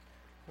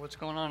What's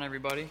going on,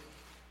 everybody?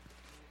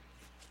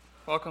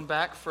 Welcome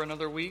back for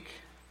another week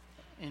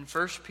in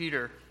 1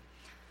 Peter.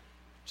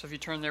 So if you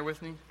turn there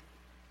with me.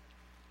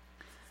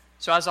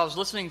 So as I was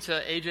listening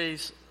to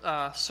AJ's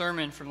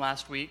sermon from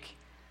last week,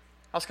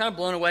 I was kind of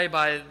blown away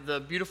by the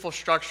beautiful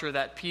structure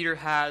that Peter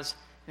has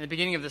in the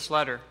beginning of this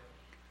letter.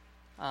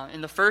 In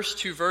the first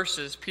two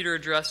verses, Peter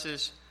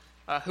addresses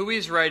who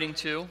he's writing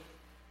to.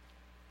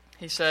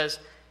 He says,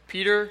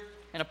 Peter,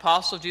 an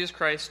apostle of Jesus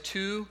Christ,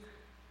 to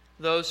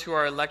those who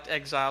are elect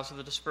exiles of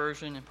the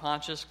dispersion in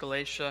Pontus,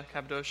 Galatia,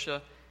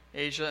 Cappadocia,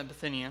 Asia, and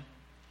Bithynia.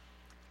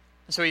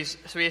 And so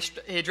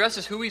he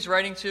addresses who he's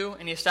writing to,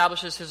 and he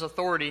establishes his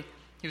authority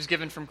he was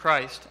given from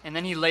Christ. And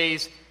then he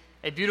lays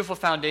a beautiful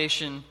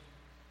foundation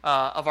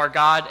of our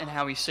God and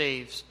how he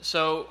saves.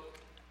 So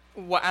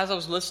as I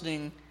was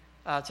listening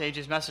to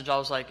AJ's message, I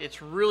was like,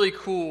 it's really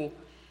cool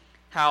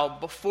how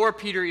before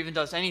Peter even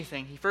does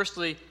anything, he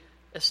firstly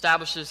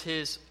establishes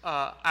his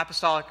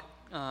apostolic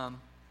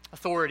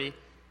authority,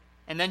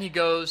 and then he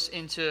goes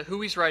into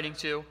who he's writing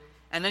to,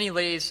 and then he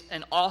lays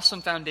an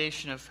awesome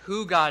foundation of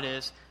who God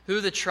is,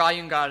 who the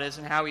triune God is,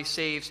 and how he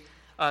saves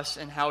us,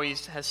 and how he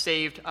has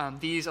saved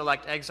these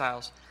elect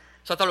exiles.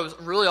 So I thought it was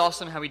really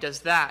awesome how he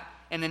does that.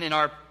 And then in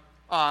our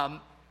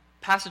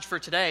passage for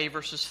today,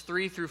 verses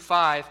 3 through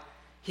 5,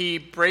 he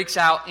breaks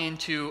out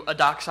into a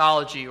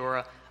doxology,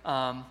 or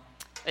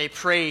a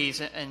praise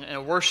and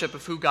a worship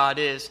of who God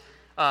is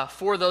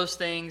for those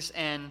things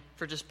and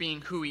for just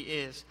being who he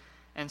is.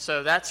 And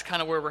so that's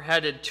kind of where we're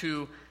headed,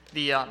 to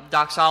the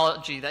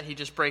doxology that he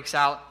just breaks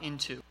out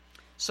into.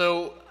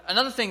 So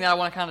another thing that I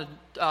want to kind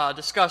of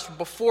discuss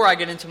before I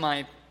get into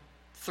my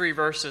three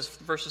verses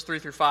 3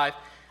 through 5,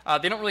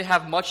 they don't really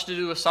have much to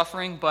do with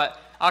suffering,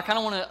 but I kind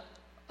of want to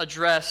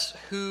address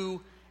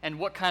who and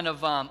what kind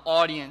of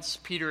audience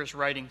Peter is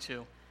writing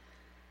to.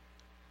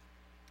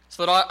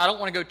 So that I don't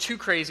want to go too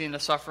crazy into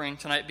suffering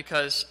tonight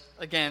because,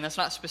 again, that's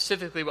not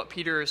specifically what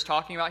Peter is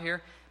talking about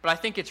here, but I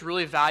think it's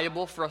really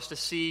valuable for us to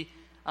see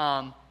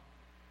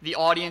the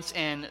audience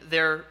and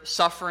their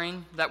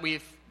suffering that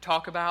we've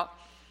talked about.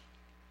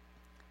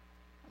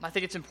 I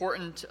think it's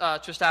important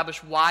to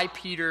establish why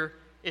Peter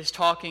is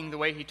talking the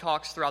way he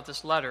talks throughout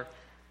this letter.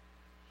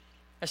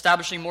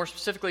 Establishing more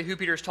specifically who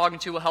Peter is talking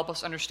to will help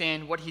us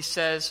understand what he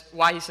says,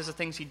 why he says the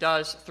things he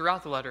does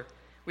throughout the letter.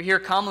 We hear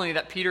commonly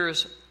that Peter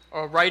is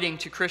writing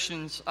to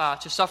Christians,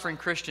 to suffering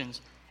Christians,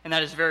 and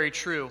that is very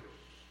true.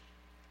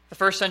 The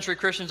first century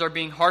Christians are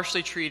being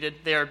harshly treated.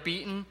 They are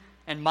beaten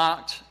and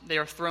mocked. They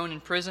are thrown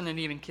in prison and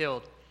even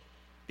killed.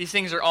 These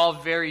things are all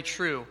very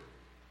true.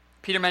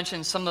 Peter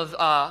mentions some of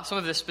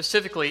this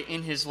specifically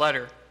in his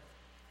letter.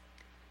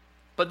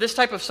 But this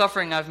type of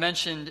suffering I've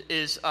mentioned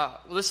is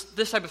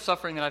this type of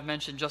suffering that I've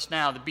mentioned just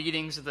now, the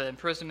beatings, the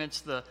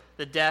imprisonments, the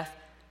death,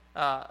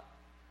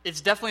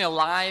 it's definitely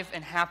alive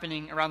and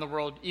happening around the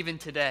world even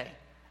today.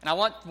 And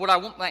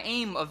my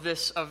aim of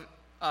this, of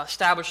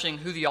establishing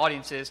who the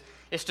audience is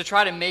to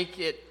try to make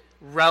it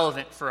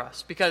relevant for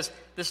us, because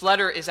this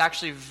letter is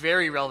actually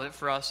very relevant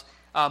for us.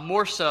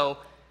 More so,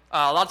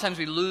 a lot of times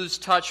we lose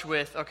touch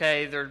with,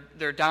 okay,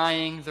 they're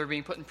dying, they're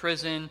being put in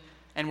prison,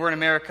 and we're in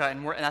America,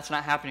 and that's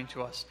not happening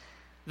to us.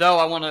 Though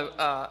I want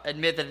to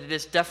admit that it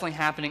is definitely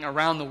happening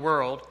around the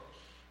world.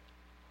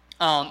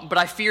 But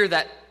I fear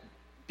that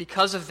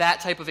because of that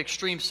type of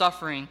extreme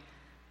suffering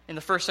in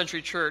the first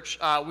century church,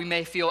 we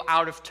may feel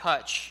out of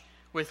touch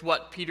with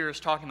what Peter is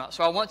talking about.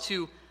 So I want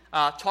to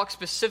talk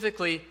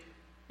specifically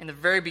in the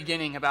very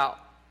beginning about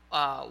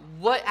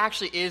what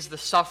actually is the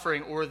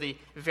suffering or the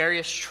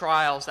various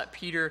trials that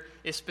Peter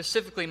is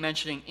specifically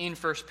mentioning in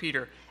 1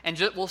 Peter. And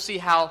we'll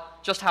see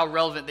just how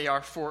relevant they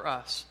are for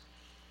us.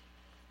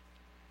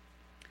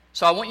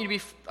 So I want you to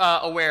be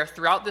aware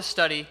throughout this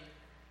study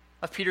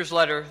of Peter's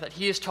letter that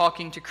he is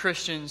talking to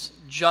Christians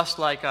just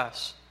like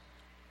us.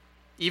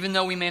 Even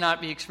though we may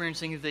not be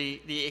experiencing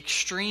the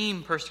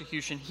extreme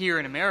persecution here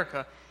in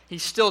America,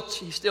 he's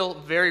still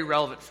very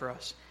relevant for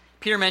us.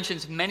 Peter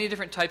mentions many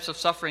different types of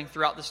suffering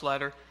throughout this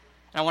letter,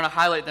 and I want to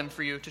highlight them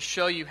for you to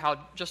show you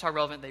just how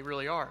relevant they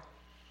really are.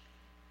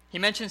 He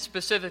mentions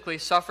specifically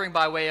suffering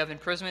by way of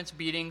imprisonments,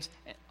 beatings.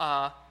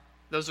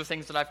 Those are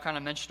things that I've kind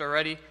of mentioned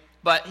already.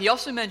 But he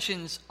also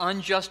mentions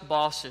unjust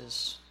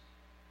bosses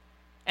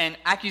and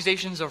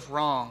accusations of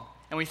wrong.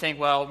 And we think,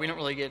 well, we don't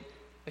really get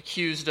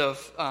accused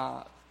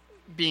of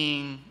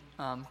being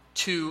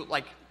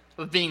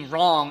being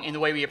wrong in the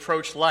way we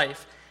approach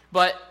life.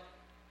 But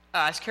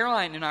as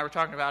Caroline and I were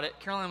talking about it,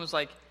 Caroline was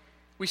like,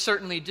 we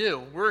certainly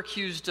do. We're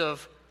accused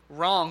of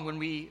wrong when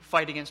we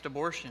fight against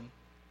abortion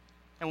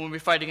and when we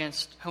fight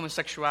against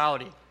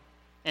homosexuality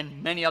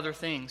and many other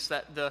things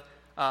that the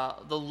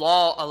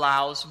law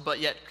allows, but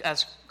yet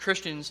as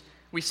Christians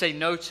we say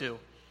no to.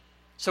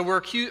 So we're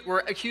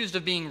accused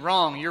of being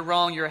wrong. You're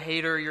wrong, you're a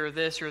hater, you're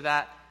this, you're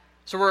that.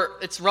 So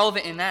it's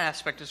relevant in that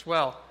aspect as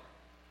well.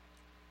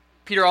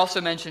 Peter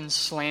also mentions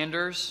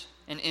slanders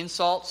and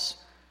insults,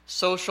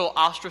 social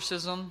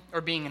ostracism, or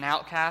being an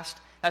outcast.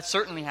 That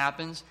certainly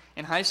happens.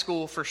 In high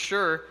school, for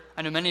sure,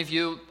 I know many of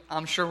you,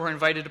 I'm sure, were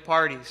invited to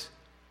parties.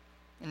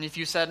 And if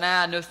you said,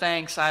 nah, no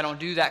thanks, I don't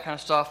do that kind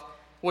of stuff,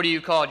 what are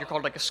you called? You're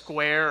called like a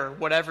square or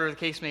whatever the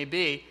case may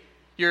be.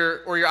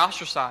 You're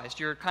ostracized.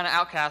 You're kind of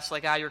outcast,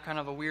 like, you're kind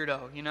of a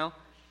weirdo, you know?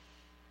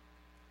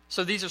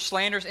 So these are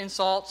slanders,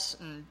 insults,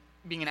 and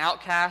being an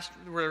outcast.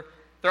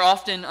 They're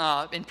often,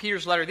 in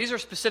Peter's letter, these are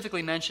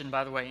specifically mentioned,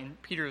 by the way, in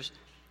Peter's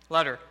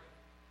letter.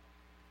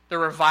 They're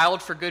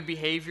reviled for good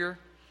behavior.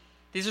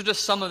 These are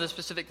just some of the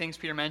specific things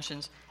Peter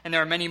mentions, and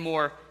there are many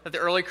more that the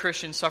early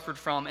Christians suffered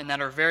from and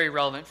that are very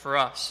relevant for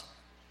us.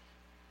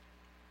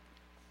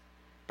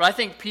 But I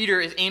think Peter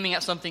is aiming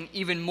at something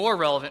even more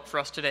relevant for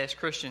us today as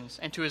Christians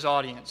and to his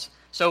audience.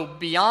 So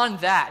beyond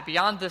that,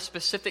 beyond the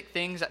specific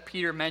things that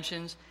Peter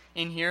mentions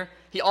in here,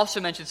 he also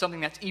mentioned something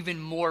that's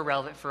even more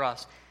relevant for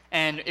us.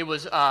 And it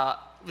was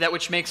that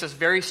which makes us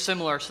very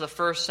similar to the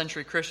first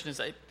century Christians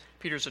that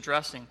Peter's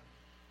addressing.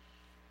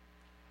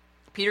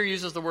 Peter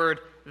uses the word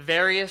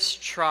various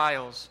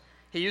trials.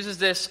 He uses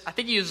this, I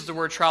think he uses the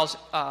word trials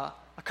a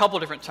couple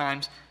different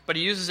times, but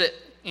he uses it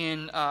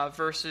in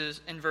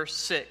verse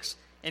 6.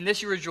 In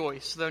this you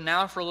rejoice, though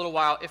now for a little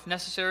while, if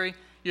necessary,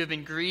 you have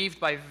been grieved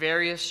by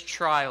various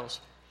trials.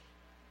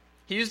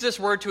 He used this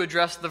word to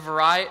address the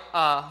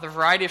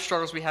variety of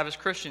struggles we have as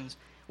Christians.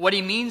 What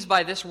he means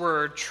by this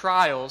word,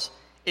 trials,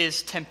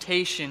 is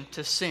temptation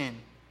to sin.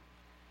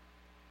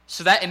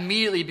 So that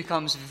immediately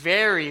becomes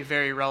very,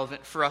 very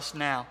relevant for us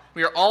now.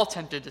 We are all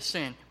tempted to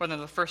sin, whether in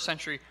the first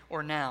century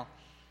or now.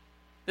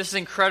 This is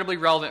incredibly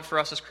relevant for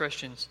us as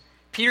Christians.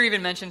 Peter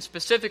even mentions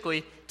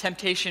specifically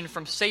temptation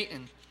from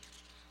Satan.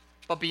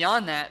 But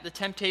beyond that, the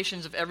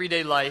temptations of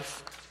everyday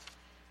life,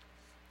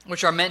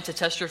 which are meant to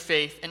test your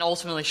faith and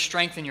ultimately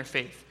strengthen your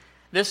faith.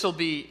 This will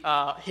be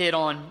hit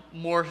on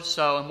more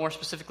so, and more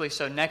specifically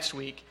so next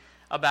week,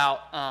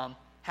 about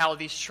how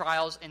these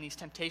trials and these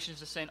temptations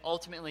to sin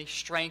ultimately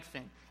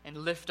strengthen and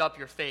lift up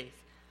your faith.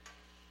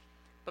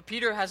 But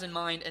Peter has in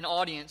mind an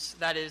audience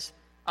that is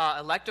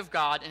elect of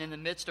God and in the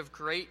midst of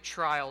great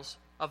trials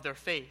of their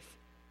faith.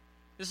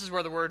 This is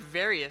where the word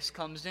various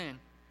comes in.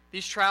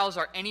 These trials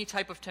are any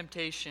type of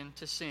temptation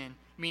to sin,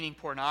 meaning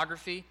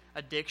pornography,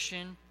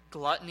 addiction,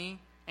 gluttony,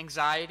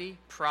 anxiety,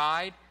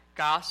 pride,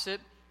 gossip,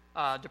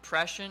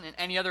 depression, and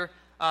any other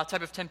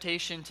type of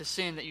temptation to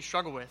sin that you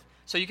struggle with.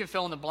 So you can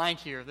fill in the blank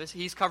here.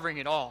 He's covering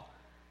it all.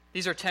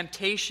 These are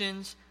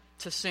temptations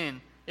to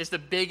sin. Is the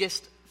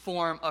biggest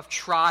form of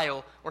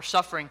trial or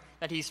suffering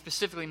that he's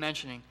specifically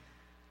mentioning.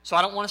 So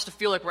I don't want us to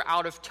feel like we're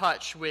out of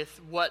touch with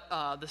what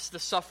the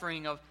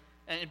suffering of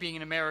being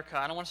in America.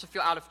 I don't want us to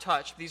feel out of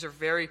touch. These are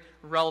very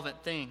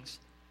relevant things.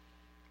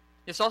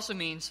 This also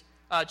means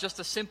just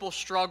a simple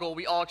struggle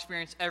we all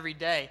experience every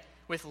day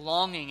with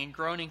longing and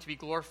groaning to be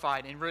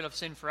glorified and rid of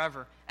sin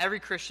forever. Every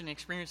Christian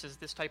experiences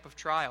this type of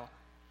trial.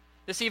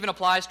 This even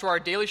applies to our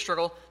daily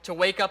struggle to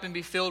wake up and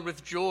be filled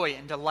with joy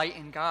and delight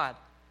in God.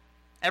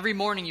 Every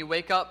morning you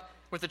wake up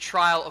with a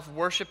trial of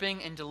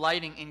worshiping and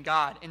delighting in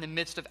God in the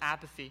midst of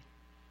apathy.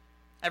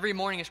 Every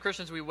morning as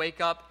Christians we wake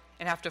up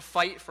and have to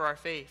fight for our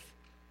faith.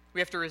 We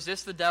have to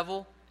resist the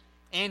devil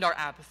and our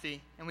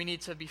apathy, and we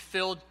need to be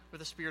filled with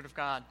the Spirit of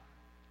God.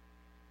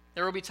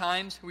 There will be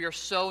times we are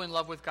so in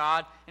love with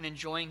God and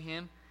enjoying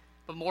Him,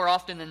 but more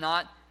often than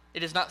not,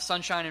 it is not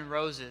sunshine and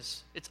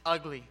roses. It's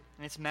ugly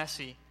and it's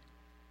messy,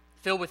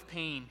 filled with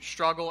pain,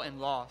 struggle,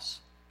 and loss.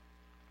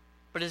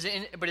 But it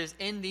is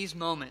in these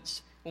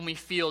moments when we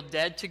feel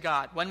dead to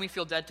God,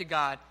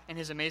 and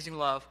His amazing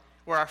love,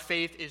 where our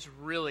faith is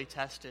really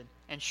tested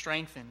and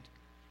strengthened.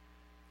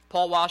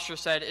 Paul Washer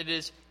said, it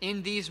is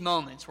in these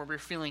moments where we're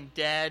feeling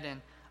dead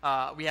and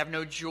we have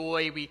no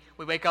joy, we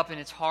wake up and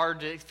it's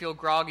hard to feel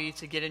groggy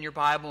to get in your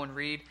Bible and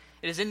read.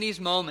 It is in these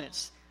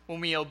moments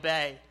when we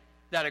obey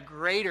that a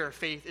greater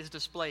faith is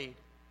displayed.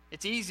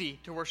 It's easy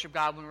to worship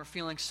God when we're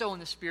feeling so in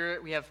the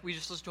Spirit. We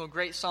just listened to a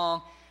great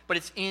song, but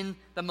it's in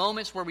the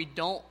moments where we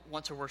don't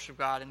want to worship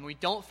God and we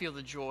don't feel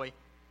the joy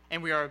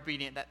and we are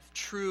obedient that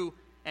true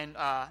and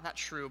not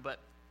true, but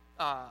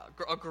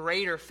a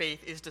greater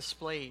faith is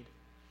displayed.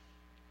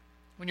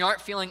 When you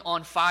aren't feeling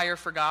on fire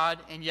for God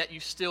and yet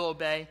you still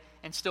obey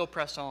and still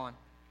press on.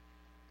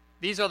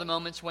 These are the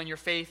moments when your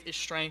faith is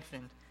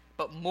strengthened.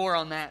 But more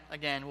on that,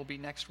 again, will be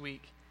next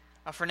week.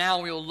 For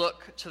now, we will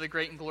look to the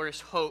great and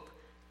glorious hope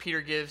Peter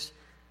gives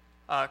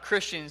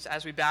Christians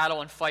as we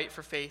battle and fight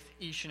for faith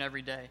each and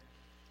every day.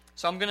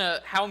 So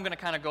how I'm going to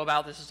kind of go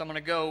about this is I'm going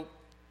to go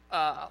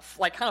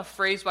kind of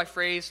phrase by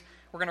phrase.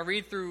 We're going to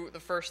read through the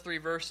first 3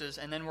 verses,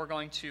 and then we're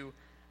going to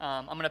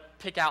I'm going to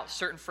pick out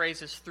certain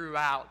phrases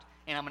throughout,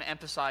 and I'm going to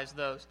emphasize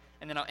those.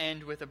 And then I'll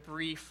end with a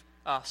brief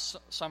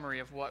summary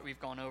of what we've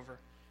gone over.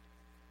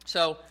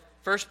 So,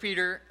 1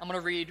 Peter, I'm going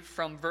to read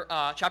from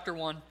chapter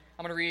 1.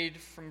 I'm going to read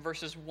from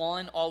verses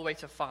 1 all the way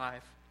to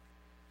 5.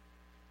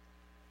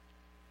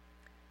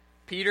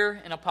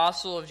 Peter, an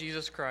apostle of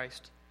Jesus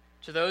Christ,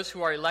 to those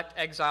who are elect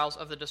exiles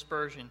of the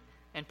dispersion,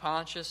 in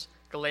Pontus,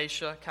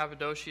 Galatia,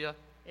 Cappadocia,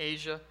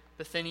 Asia,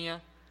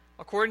 Bithynia,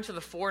 according to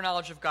the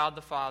foreknowledge of God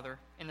the Father,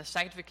 in the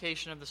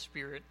sanctification of the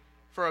Spirit,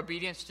 for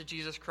obedience to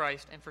Jesus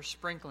Christ and for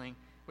sprinkling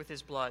with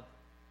His blood.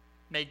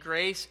 May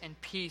grace and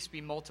peace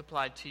be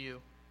multiplied to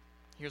you.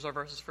 Here's our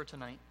verses for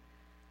tonight.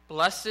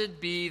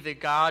 Blessed be the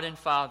God and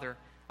Father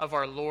of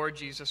our Lord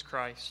Jesus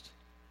Christ.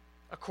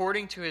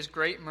 According to his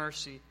great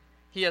mercy,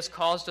 he has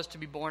caused us to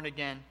be born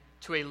again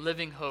to a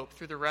living hope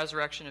through the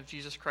resurrection of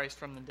Jesus Christ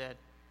from the dead,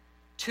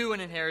 to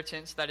an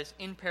inheritance that is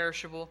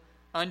imperishable,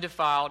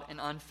 undefiled, and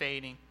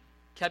unfading,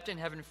 kept in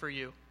heaven for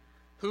you,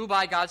 who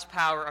by God's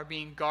power are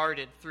being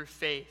guarded through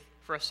faith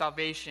for a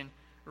salvation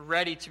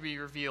ready to be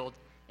revealed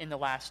in the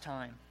last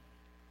time.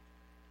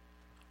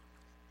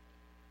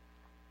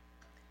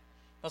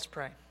 Let's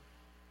pray.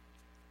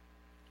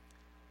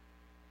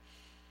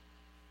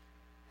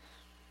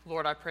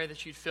 Lord, I pray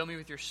that you'd fill me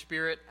with your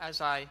Spirit as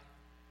I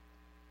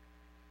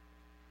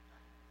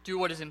do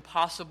what is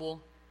impossible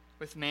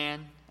with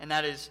man, and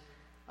that is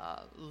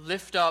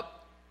lift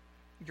up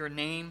your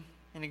name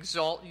and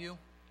exalt you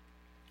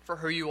for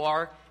who you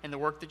are and the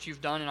work that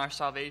you've done in our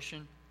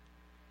salvation.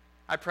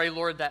 I pray,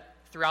 Lord, that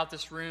throughout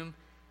this room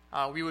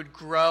we would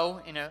grow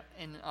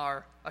in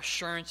our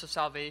assurance of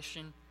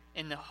salvation,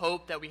 in the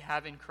hope that we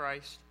have in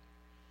Christ.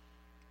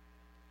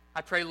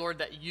 I pray, Lord,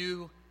 that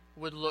you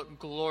would look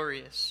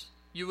glorious.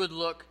 You would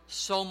look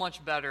so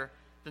much better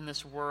than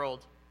this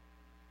world.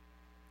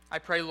 I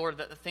pray, Lord,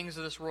 that the things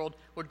of this world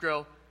would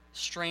grow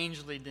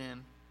strangely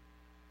dim.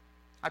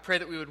 I pray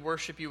that we would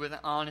worship you with an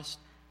honest,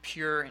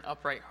 pure, and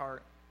upright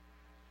heart.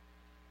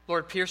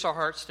 Lord, pierce our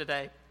hearts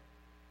today.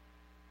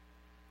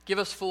 Give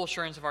us full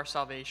assurance of our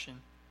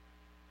salvation.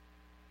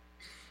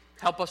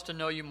 Help us to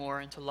know you more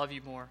and to love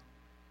you more.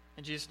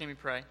 In Jesus' name we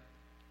pray.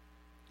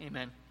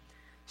 Amen.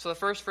 So the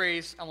first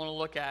phrase I want to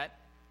look at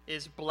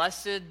is,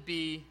 blessed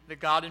be the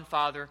God and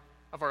Father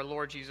of our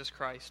Lord Jesus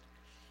Christ.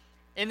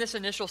 In this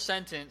initial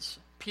sentence,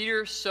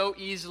 Peter so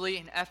easily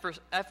and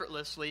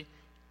effortlessly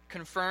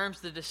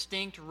confirms the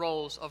distinct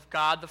roles of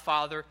God the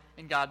Father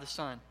and God the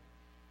Son.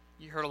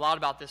 You heard a lot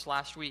about this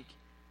last week.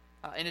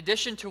 In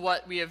addition to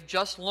what we have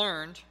just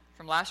learned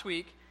from last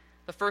week,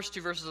 the first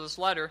two verses of this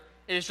letter,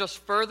 it is just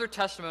further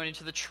testimony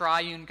to the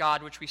triune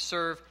God which we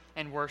serve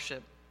and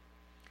worship.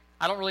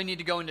 I don't really need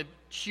to go into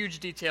huge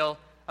detail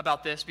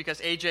about this because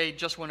AJ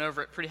just went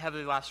over it pretty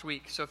heavily last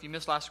week. So if you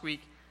missed last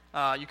week,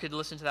 you could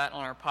listen to that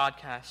on our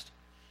podcast.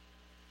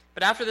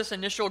 But after this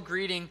initial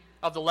greeting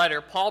of the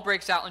letter, Paul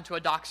breaks out into a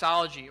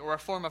doxology, or a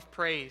form of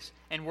praise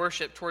and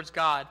worship towards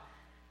God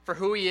for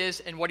who he is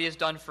and what he has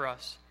done for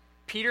us.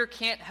 Peter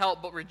can't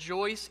help but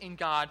rejoice in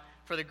God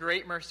for the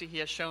great mercy he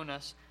has shown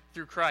us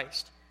through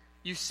Christ.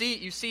 You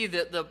see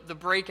the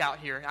breakout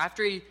here.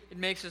 After he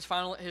makes his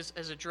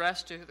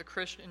address to the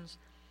Christians,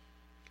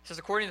 he says,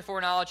 according to the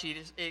foreknowledge,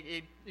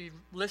 he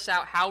lists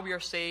out how we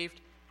are saved,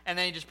 and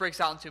then he just breaks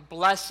out into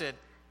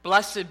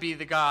blessed be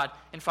the God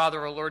and Father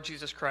of our Lord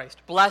Jesus Christ.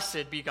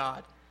 Blessed be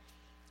God.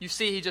 You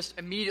see, he just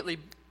immediately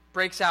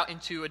breaks out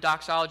into a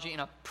doxology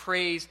and a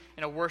praise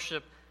and a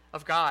worship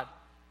of God.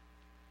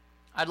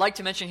 I'd like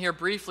to mention here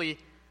briefly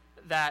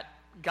that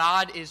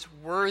God is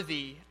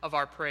worthy of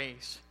our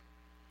praise.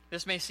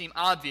 This may seem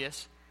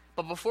obvious,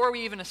 but before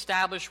we even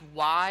establish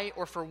why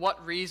or for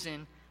what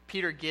reason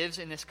Peter gives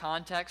in this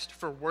context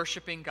for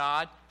worshiping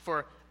God,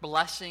 for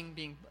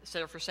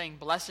saying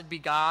blessed be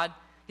God,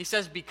 he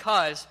says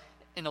because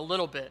in a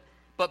little bit.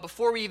 But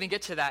before we even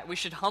get to that, we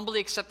should humbly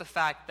accept the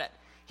fact that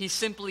he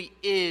simply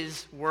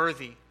is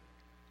worthy.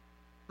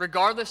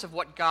 Regardless of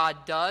what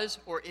God does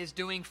or is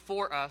doing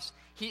for us,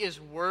 he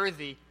is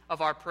worthy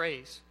of our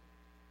praise.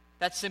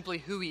 That's simply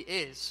who he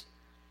is.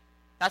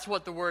 That's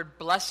what the word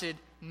blessed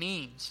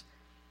means.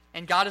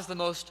 And God is the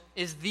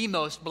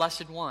most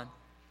blessed one.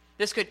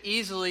 This could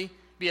easily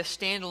be a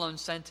standalone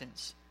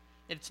sentence.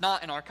 It's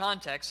not in our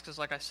context, because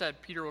like I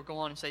said, Peter will go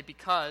on and say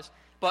because,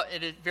 but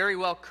it very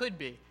well could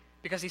be,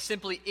 because he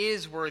simply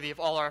is worthy of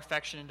all our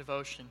affection and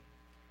devotion.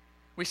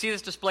 We see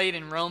this displayed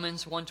in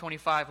Romans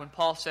 1:25 when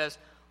Paul says,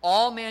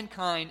 all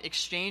mankind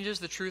exchanges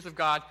the truth of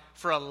God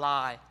for a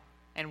lie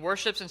and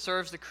worships and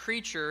serves the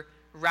creature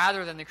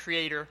rather than the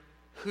Creator,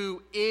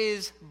 who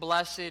is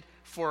blessed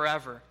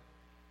forever.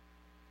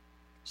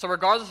 So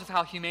regardless of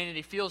how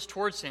humanity feels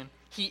towards him,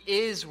 he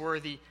is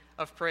worthy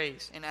of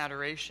praise and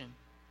adoration.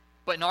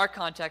 But in our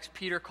context,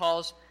 Peter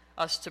calls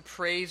us to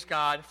praise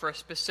God for a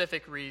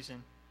specific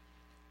reason.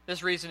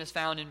 This reason is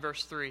found in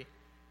verse 3.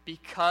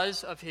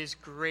 Because of his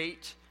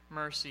great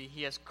mercy,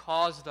 he has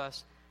caused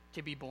us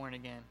to be born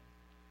again.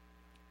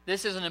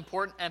 This is an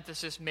important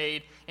emphasis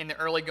made in the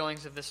early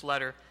goings of this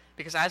letter,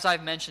 because as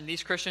I've mentioned,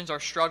 these Christians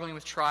are struggling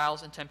with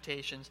trials and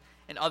temptations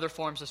and other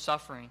forms of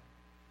suffering.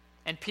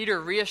 And Peter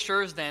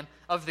reassures them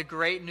of the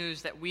great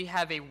news that we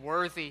have a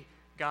worthy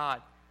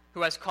God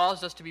who has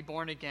caused us to be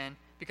born again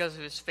because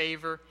of his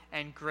favor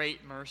and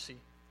great mercy.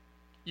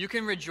 You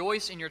can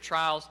rejoice in your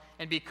trials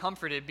and be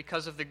comforted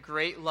because of the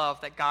great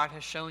love that God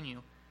has shown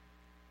you.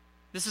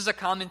 This is a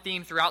common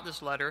theme throughout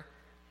this letter,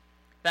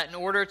 that in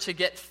order to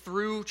get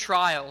through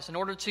trials, in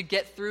order to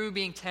get through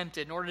being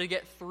tempted, in order to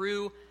get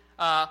through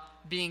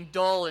being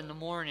dull in the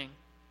morning,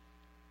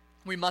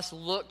 we must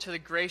look to the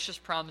gracious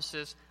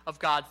promises of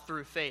God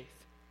through faith.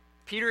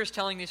 Peter is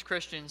telling these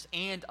Christians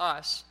and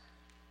us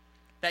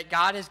that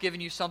God has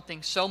given you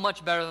something so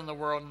much better than the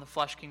world and the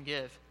flesh can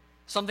give,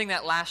 something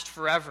that lasts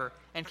forever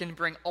and can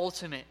bring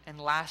ultimate and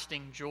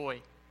lasting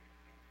joy.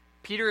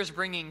 Peter is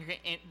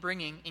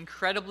bringing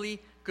incredibly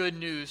good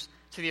news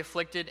to the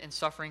afflicted and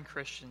suffering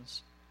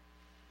Christians.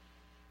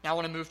 Now I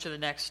want to move to the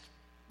next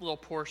little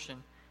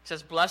portion. It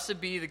says, "Blessed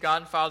be the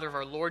God and Father of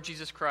our Lord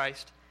Jesus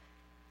Christ,"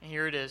 and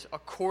here it is,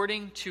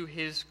 "according to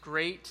his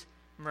great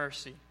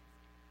mercy."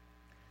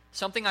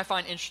 Something I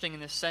find interesting in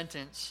this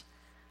sentence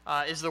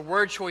is the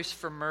word choice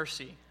for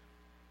mercy.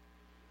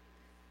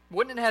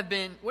 Wouldn't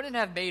it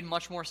have made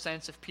much more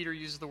sense if Peter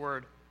used the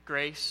word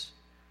grace?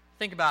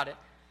 Think about it.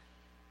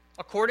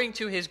 According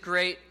to his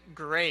great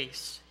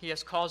grace, he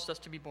has caused us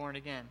to be born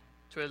again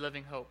to a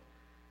living hope.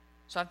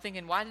 So I'm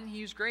thinking, why didn't he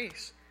use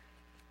grace?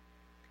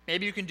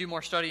 Maybe you can do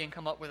more study and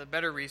come up with a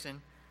better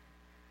reason,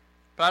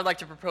 but I'd like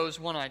to propose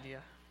one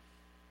idea.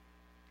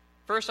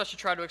 First, I should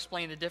try to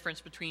explain the difference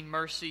between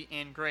mercy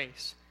and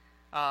grace.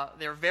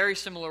 They're very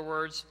similar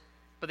words,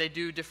 but they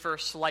do differ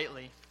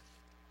slightly.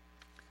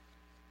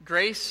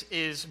 Grace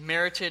is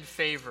merited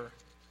favor.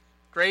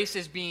 Grace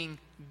is being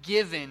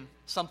given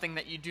something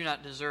that you do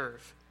not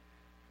deserve.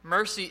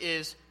 Mercy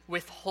is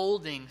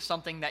withholding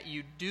something that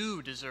you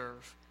do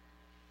deserve.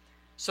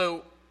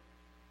 So,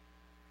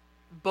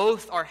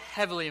 both are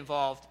heavily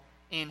involved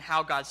in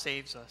how God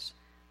saves us.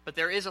 But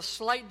there is a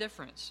slight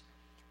difference.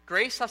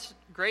 Grace has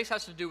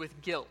to do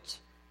with guilt,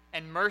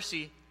 and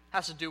mercy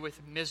has to do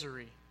with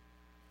misery.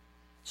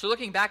 So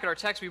looking back at our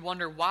text, we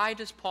wonder, why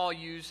does Paul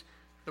use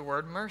the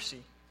word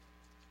mercy?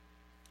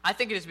 I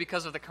think it is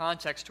because of the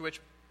context to which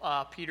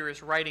Peter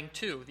is writing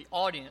to, the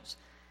audience.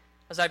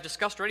 As I've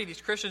discussed already,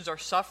 these Christians are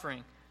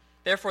suffering.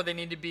 Therefore, they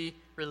need to be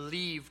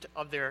relieved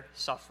of their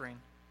suffering.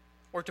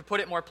 Or to put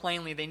it more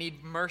plainly, they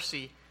need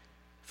mercy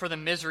for the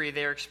misery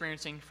they are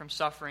experiencing from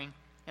suffering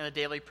and the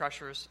daily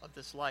pressures of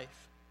this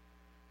life.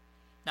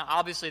 Now,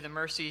 obviously, the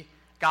mercy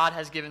God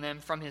has given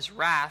them from his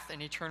wrath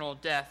and eternal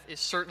death is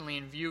certainly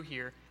in view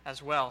here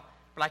as well.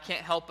 But I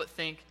can't help but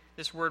think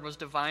this word was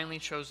divinely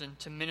chosen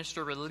to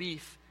minister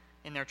relief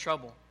in their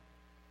trouble.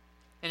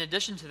 In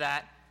addition to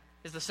that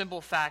is the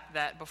simple fact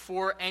that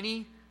before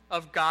any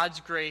of God's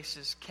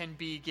graces can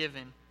be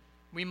given,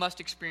 we must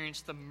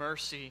experience the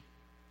mercy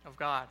of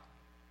God.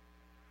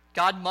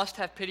 God must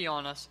have pity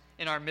on us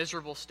in our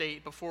miserable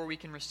state before we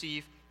can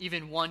receive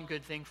even one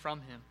good thing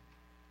from him.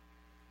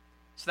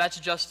 So that's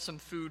just some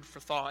food for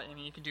thought. I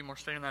mean, you can do more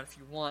study on that if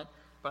you want,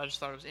 but I just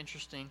thought it was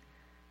interesting.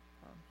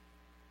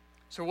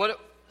 What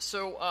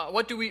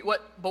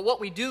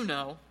we do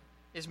know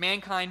is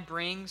mankind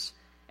brings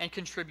and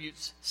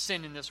contributes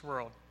sin in this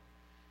world.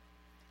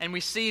 And we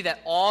see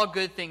that all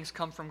good things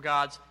come from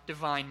God's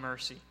divine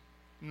mercy.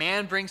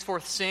 Man brings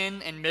forth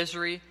sin and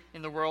misery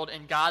in the world,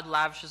 and God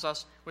lavishes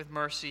us with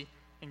mercy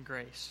and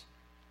grace.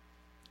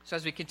 So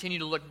as we continue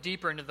to look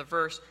deeper into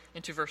verse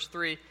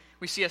 3,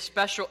 we see a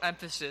special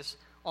emphasis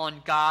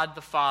on God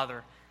the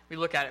Father. We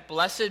look at it.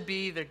 Blessed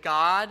be the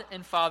God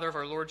and Father of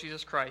our Lord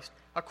Jesus Christ.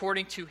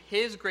 According to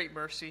his great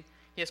mercy,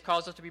 he has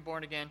caused us to be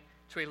born again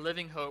to a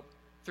living hope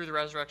through the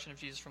resurrection of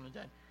Jesus from the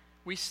dead.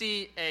 We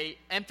see an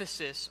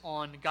emphasis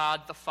on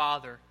God the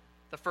Father,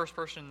 the first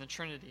person in the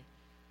Trinity.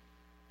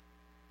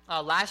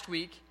 Last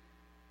week,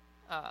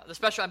 the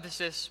special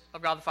emphasis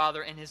of God the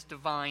Father and his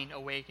divine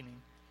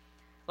awakening.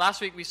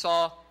 Last week we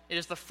saw it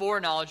is the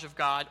foreknowledge of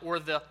God, or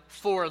the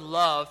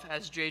forelove,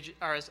 as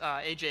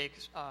AJ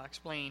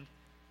explained,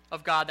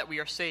 of God that we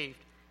are saved.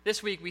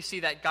 This week we see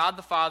that God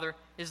the Father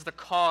is the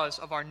cause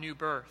of our new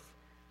birth.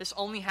 This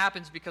only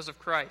happens because of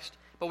Christ.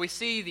 But we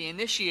see the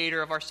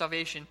initiator of our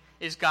salvation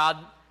is God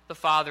the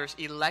Father's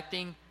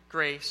electing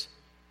grace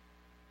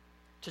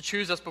to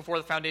choose us before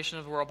the foundation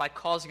of the world by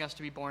causing us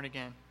to be born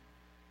again.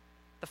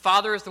 The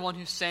Father is the one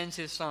who sends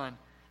his Son.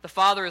 The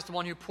Father is the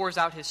one who pours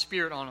out his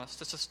Spirit on us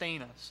to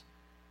sustain us.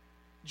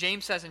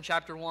 James says in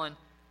chapter 1,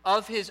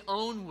 of his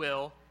own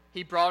will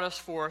he brought us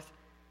forth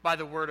by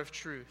the word of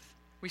truth.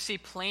 We see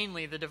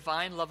plainly the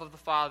divine love of the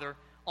Father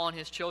on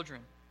his children.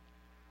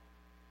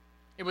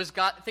 It was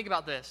God. Think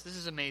about this. This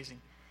is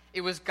amazing. It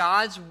was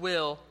God's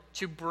will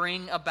to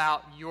bring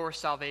about your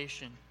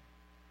salvation.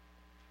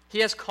 He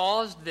has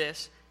caused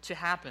this to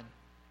happen.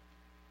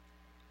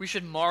 We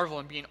should marvel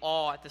and be in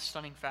awe at this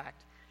stunning fact.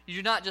 You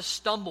do not just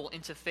stumble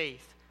into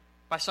faith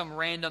by some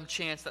random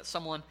chance that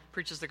someone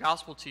preaches the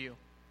gospel to you.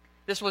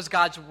 This was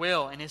God's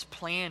will and his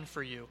plan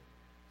for you,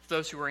 for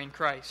those who are in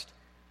Christ.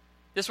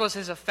 This was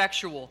his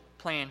effectual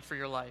plan for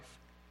your life.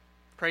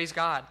 Praise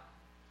God.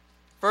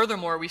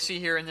 Furthermore, we see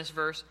here in this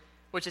verse,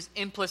 which is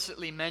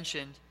implicitly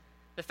mentioned,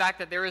 the fact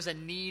that there is a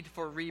need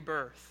for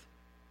rebirth.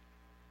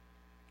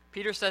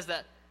 Peter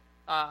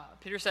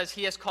says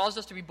he has caused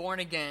us to be born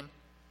again.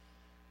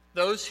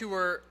 Those who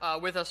were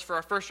with us for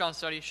our first John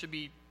study should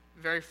be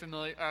very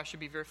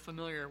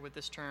familiar with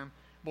this term,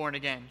 born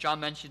again. John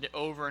mentioned it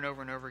over and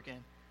over and over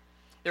again.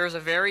 There is a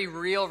very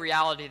real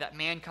reality that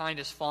mankind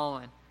is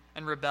fallen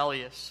and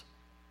rebellious,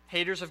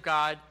 haters of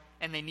God,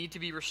 and they need to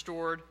be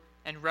restored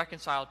and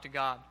reconciled to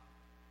God.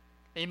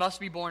 They must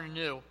be born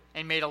anew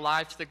and made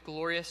alive to the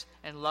glories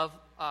and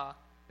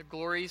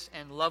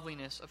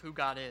loveliness of who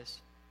God is.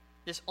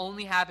 This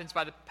only happens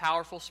by the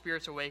powerful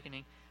Spirit's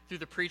awakening through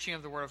the preaching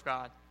of the Word of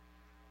God.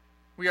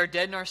 We are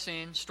dead in our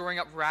sin, storing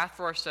up wrath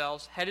for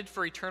ourselves, headed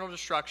for eternal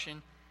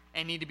destruction,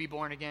 and need to be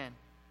born again.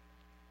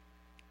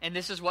 And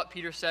this is what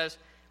Peter says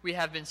we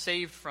have been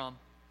saved from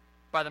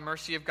by the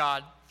mercy of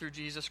God through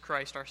Jesus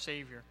Christ our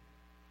Savior.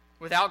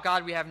 Without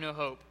God we have no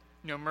hope,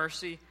 no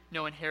mercy,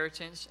 no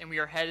inheritance, and we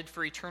are headed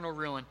for eternal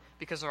ruin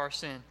because of our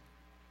sin.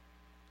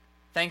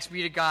 Thanks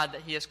be to God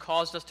that He has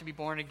caused us to be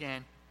born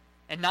again,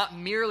 and not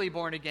merely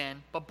born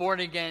again, but born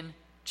again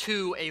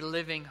to a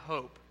living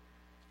hope.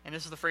 And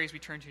this is the phrase we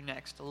turn to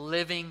next,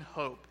 living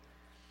hope.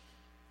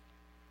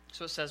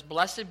 So it says,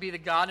 "Blessed be the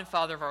God and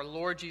Father of our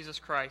Lord Jesus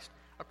Christ.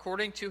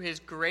 According to His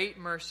great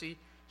mercy,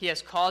 He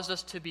has caused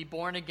us to be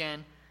born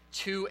again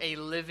to a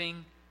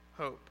living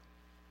hope."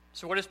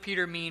 So what does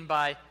Peter mean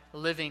by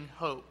living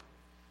hope?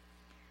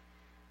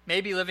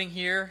 Maybe living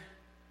here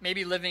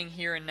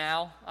and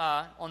now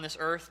on this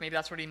earth. Maybe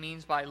that's what he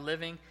means by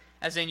living,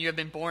 as in you have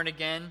been born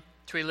again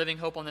to a living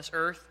hope on this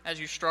earth as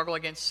you struggle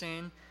against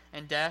sin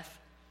and death.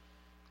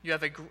 You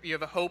have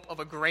a hope of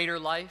a greater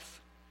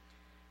life,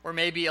 or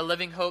maybe a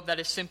living hope that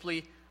is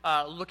simply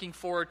looking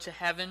forward to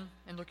heaven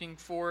and looking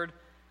forward.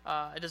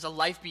 It is a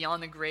life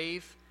beyond the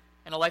grave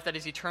and a life that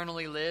is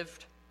eternally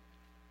lived.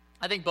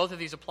 I think both of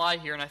these apply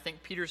here, and I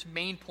think Peter's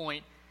main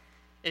point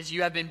is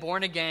you have been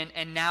born again,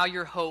 and now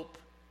your hope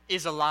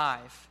is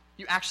alive.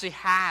 You actually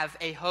have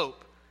a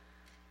hope.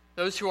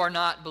 Those who are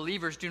not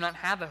believers do not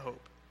have a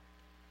hope.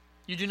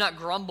 You do not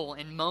grumble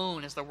and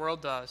moan as the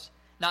world does,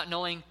 not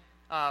knowing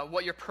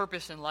what your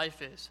purpose in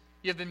life is.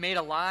 You have been made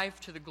alive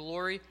to the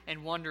glory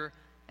and wonder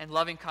and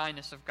loving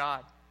kindness of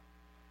God.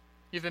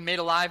 You've been made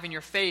alive in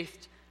your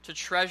faith to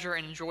treasure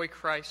and enjoy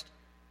Christ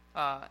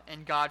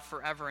and God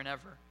forever and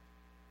ever,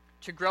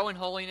 to grow in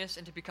holiness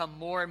and to become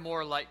more and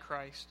more like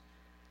Christ.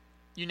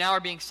 You now are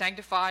being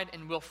sanctified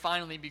and will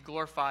finally be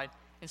glorified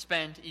and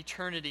spend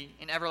eternity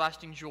in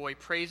everlasting joy,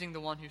 praising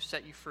the one who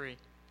set you free.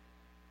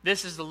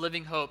 This is the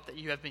living hope that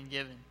you have been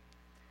given.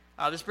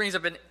 This brings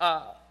up an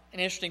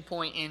interesting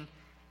point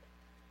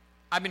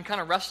I've been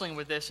kind of wrestling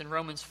with this in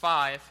Romans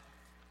 5.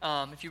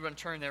 If you want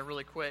to turn there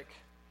really quick,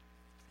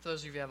 for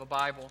those of you who have a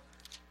Bible.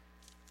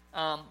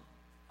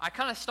 I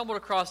kind of stumbled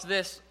across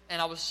this,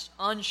 and I was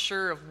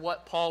unsure of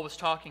what Paul was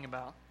talking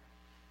about.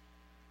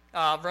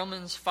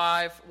 Romans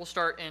 5, we'll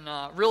start in,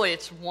 really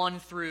it's 1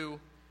 through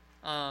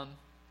 11,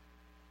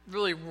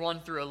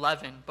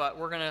 but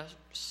we're going to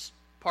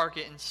park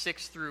it in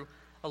 6 through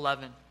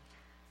 11.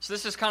 So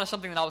this is kind of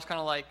something that I was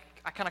kind of like,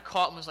 I kind of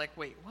caught and was like,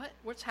 wait,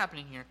 what's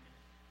happening here?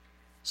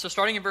 So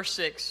starting in verse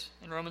 6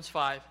 in Romans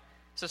 5, it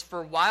says,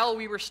 "For while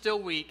we were still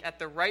weak, at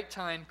the right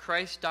time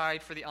Christ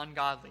died for the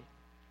ungodly.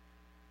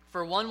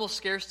 For one will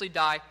scarcely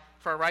die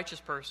for a righteous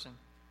person,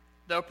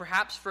 though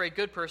perhaps for a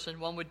good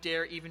person one would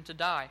dare even to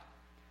die.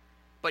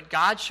 But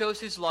God shows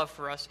His love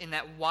for us in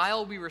that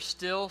while we were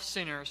still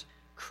sinners,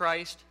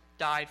 Christ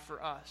died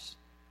for us.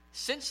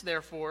 Since,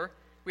 therefore,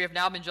 we have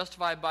now been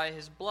justified by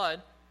His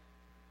blood,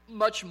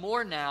 much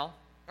more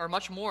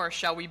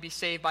shall we be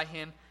saved by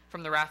Him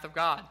from the wrath of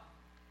God.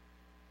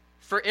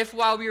 For if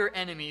while we were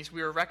enemies,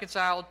 we were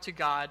reconciled to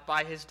God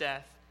by His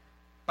death,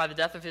 by the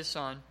death of His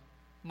Son,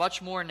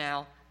 much more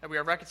now that we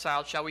are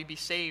reconciled shall we be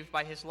saved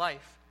by His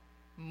life.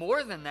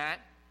 More than that,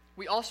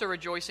 we also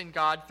rejoice in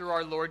God through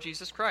our Lord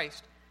Jesus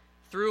Christ,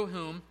 through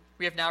whom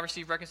we have now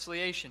received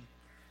reconciliation."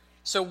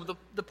 So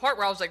the part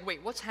where I was like,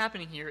 wait, what's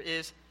happening here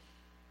is,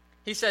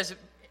 he says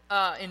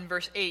in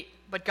verse 8,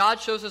 "But God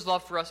shows His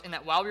love for us in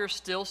that while we were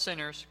still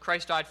sinners,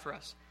 Christ died for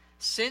us.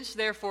 Since,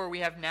 therefore, we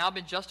have now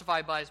been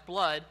justified by His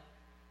blood,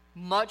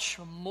 much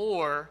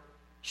more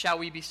shall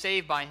we be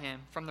saved by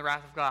Him from the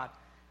wrath of God."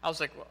 I was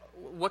like,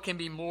 what can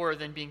be more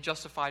than being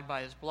justified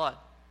by His blood?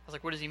 I was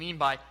like, what does he mean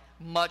by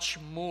much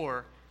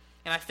more?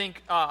 And I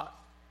think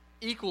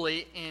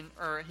equally,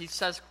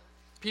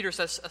 Peter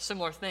says a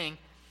similar thing,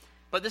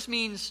 but this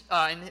means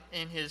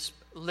in his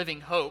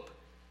living hope,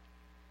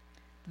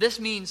 this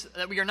means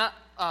that we are not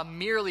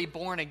merely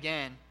born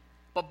again,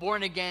 but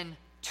born again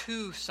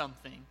to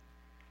something.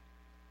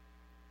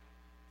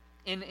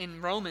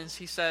 In Romans,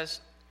 he says,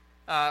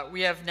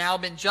 we have now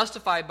been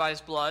justified by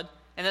His blood,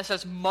 and it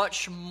says,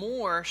 much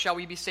more shall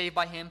we be saved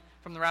by Him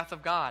from the wrath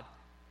of God.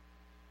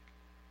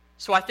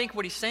 So I think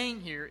what he's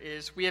saying here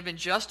is we have been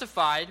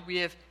justified,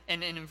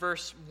 and in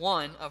verse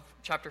 1 of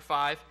chapter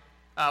 5,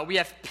 we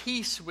have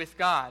peace with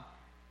God.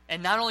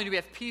 And not only do we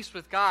have peace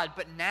with God,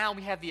 but now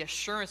we have the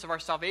assurance of our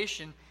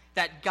salvation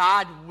that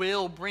God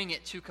will bring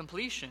it to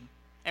completion,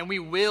 and we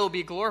will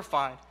be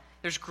glorified.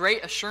 There's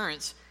great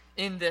assurance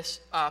in this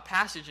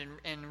passage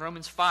in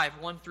Romans 5,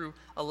 1 through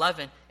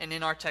 11, and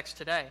in our text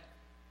today.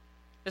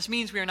 This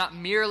means we are not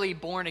merely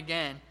born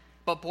again,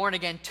 but born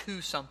again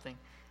to something.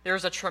 There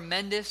is a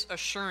tremendous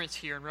assurance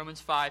here in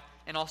Romans 5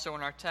 and also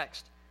in our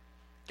text.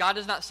 God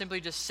does not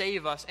simply just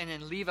save us and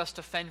then leave us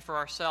to fend for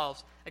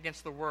ourselves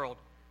against the world,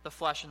 the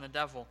flesh, and the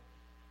devil.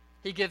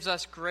 He gives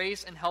us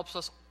grace and helps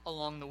us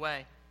along the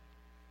way,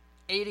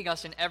 aiding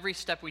us in every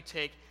step we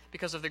take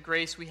because of the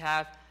grace we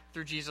have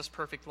through Jesus'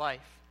 perfect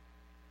life.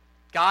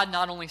 God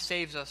not only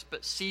saves us,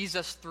 but sees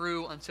us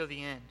through until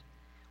the end.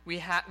 We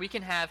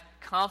can have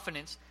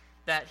confidence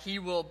that he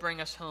will bring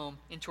us home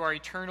into our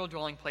eternal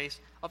dwelling place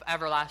of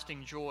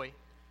everlasting joy.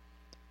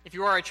 If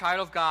you are a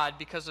child of God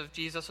because of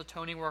Jesus'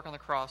 atoning work on the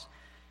cross,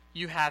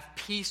 you have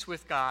peace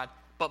with God.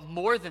 But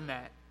more than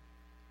that,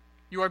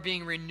 you are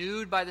being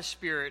renewed by the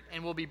Spirit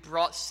and will be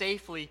brought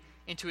safely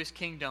into his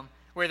kingdom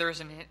where there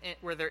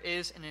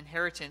is an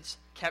inheritance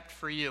kept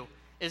for you.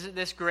 Isn't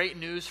this great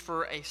news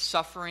for a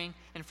suffering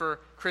and for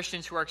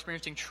Christians who are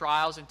experiencing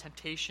trials and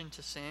temptation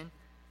to sin?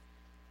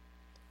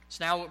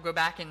 So now we'll go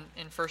back in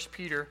 1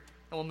 Peter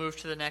and we'll move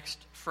to the next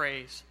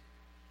phrase.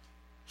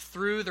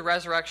 Through the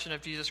resurrection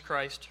of Jesus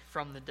Christ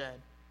from the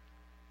dead.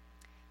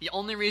 The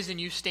only reason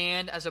you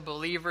stand as a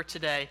believer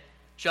today,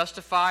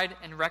 justified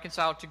and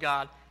reconciled to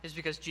God, is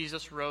because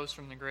Jesus rose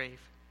from the grave.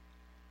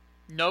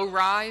 No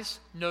rise,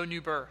 no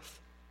new birth.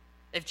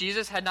 If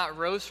Jesus had not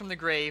rose from the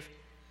grave,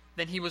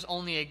 then he was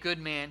only a good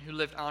man who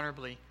lived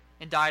honorably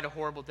and died a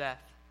horrible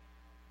death,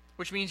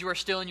 which means you are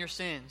still in your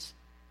sins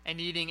and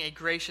needing a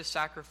gracious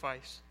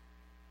sacrifice.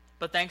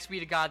 But thanks be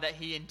to God that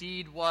he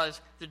indeed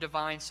was the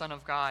divine Son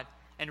of God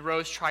and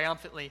rose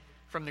triumphantly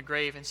from the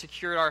grave and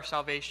secured our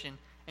salvation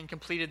and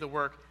completed the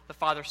work the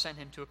Father sent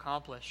him to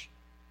accomplish.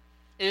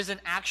 It is an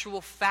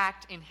actual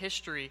fact in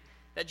history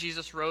that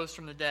Jesus rose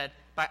from the dead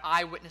by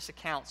eyewitness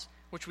accounts,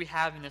 which we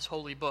have in this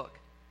holy book.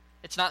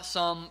 It's not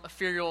some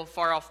ethereal,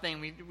 far-off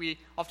thing. We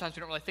oftentimes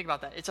we don't really think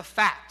about that. It's a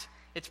fact.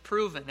 It's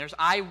proven. There's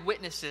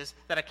eyewitnesses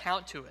that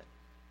account to it.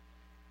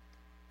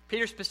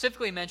 Peter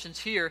specifically mentions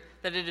here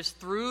that it is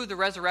through the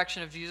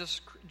resurrection of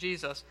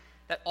Jesus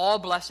that all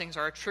blessings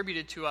are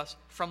attributed to us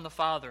from the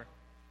Father.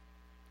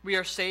 We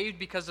are saved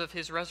because of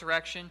his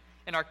resurrection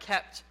and are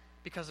kept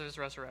because of his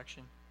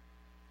resurrection.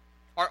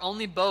 Our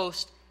only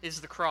boast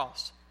is the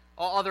cross.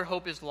 All other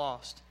hope is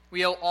lost.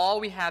 We owe all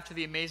we have to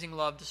the amazing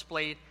love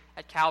displayed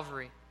at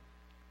Calvary,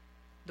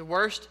 the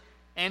worst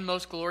and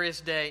most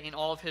glorious day in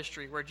all of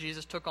history, where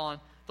Jesus took on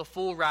the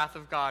full wrath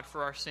of God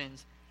for our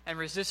sins and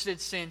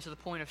resisted sin to the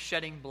point of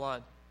shedding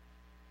blood,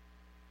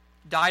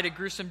 died a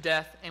gruesome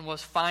death, and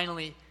was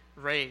finally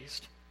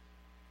raised.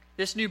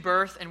 This new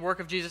birth and work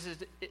of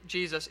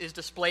Jesus is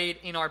displayed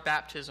in our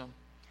baptism.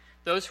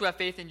 Those who have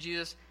faith in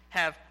Jesus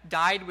have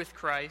died with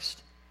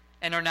Christ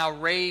and are now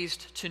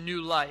raised to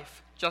new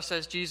life, just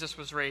as Jesus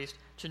was raised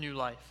to new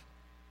life.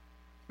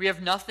 We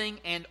have nothing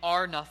and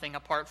are nothing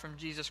apart from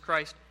Jesus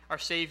Christ, our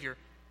Savior.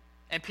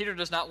 And Peter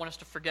does not want us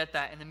to forget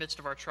that in the midst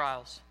of our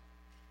trials.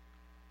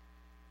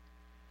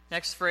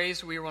 Next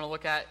phrase we want to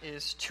look at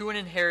is to an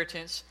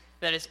inheritance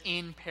that is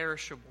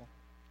imperishable.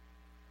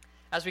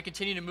 As we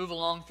continue to move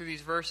along through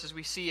these verses,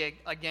 we see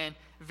again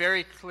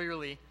very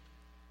clearly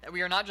that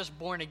we are not just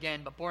born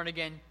again, but born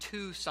again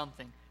to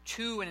something,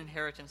 to an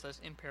inheritance that is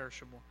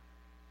imperishable.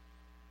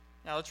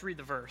 Now let's read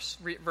the verse.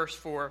 Verse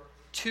 4.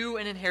 To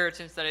an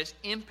inheritance that is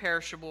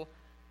imperishable,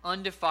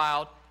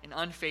 undefiled, and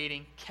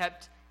unfading,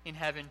 kept in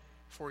heaven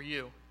for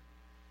you.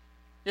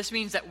 This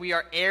means that we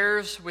are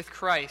heirs with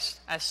Christ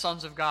as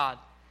sons of God.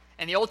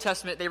 In the Old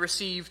Testament, they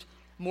received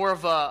more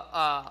of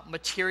a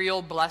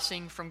material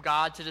blessing from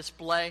God to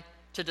display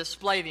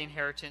the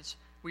inheritance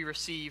we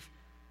receive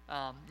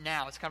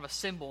now. It's kind of a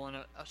symbol and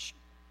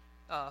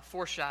a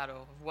foreshadow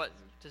of what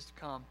is to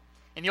come.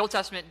 In the Old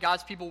Testament,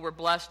 God's people were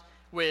blessed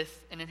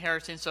with an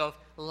inheritance of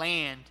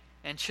land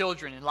and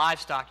children and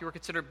livestock. You were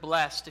considered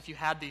blessed if you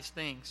had these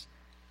things.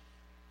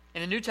 In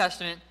the New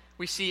Testament,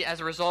 we see as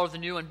a result of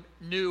the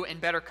new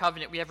and better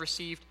covenant, we have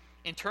received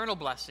internal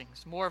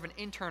blessings, more of an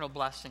internal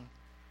blessing,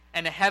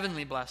 and a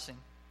heavenly blessing.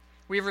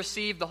 We have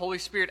received the Holy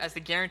Spirit as the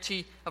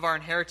guarantee of our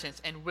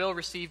inheritance and will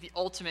receive the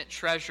ultimate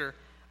treasure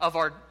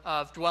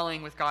of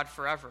dwelling with God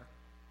forever.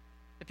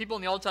 The people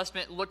in the Old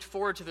Testament looked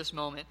forward to this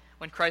moment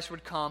when Christ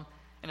would come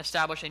and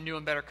establish a new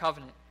and better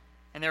covenant.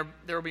 And there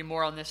will be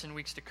more on this in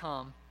weeks to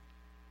come,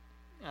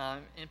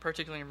 in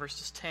particular in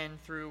verses 10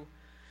 through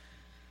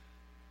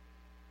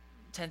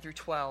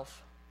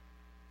 12.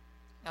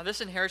 Now,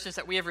 this inheritance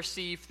that we have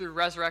received through the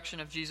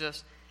resurrection of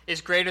Jesus is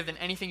greater than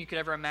anything you could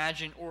ever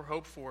imagine or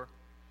hope for.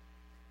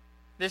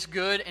 This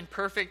good and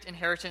perfect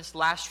inheritance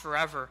lasts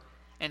forever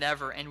and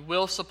ever and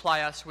will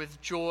supply us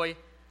with joy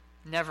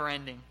never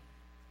ending.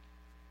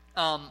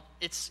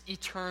 It's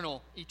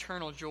eternal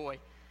joy.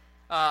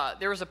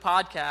 There was a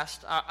podcast,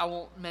 I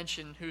won't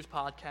mention whose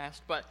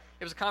podcast, but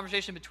it was a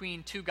conversation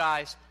between two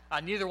guys.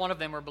 Neither one of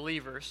them were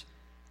believers.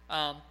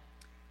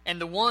 And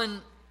the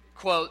one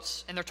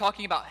quotes, and they're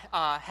talking about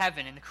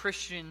heaven and the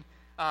Christian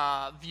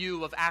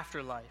view of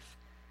afterlife.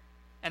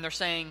 And they're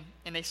saying,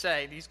 and they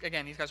say, these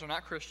guys are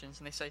not Christians,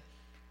 and they say,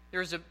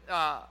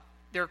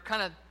 they're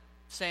kind of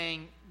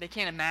saying they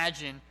can't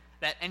imagine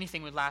that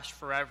anything would last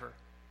forever.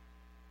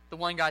 The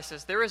one guy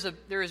says, there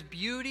is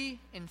beauty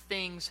in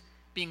things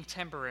being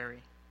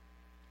temporary.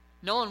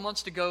 No one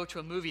wants to go to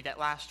a movie that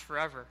lasts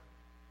forever.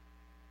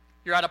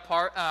 You're at a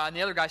party, and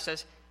the other guy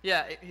says, the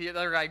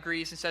other guy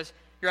agrees and says,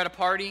 you're at a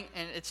party,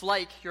 and it's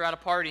like you're at a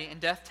party,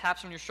 and death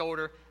taps on your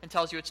shoulder and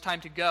tells you it's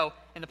time to go,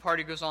 and the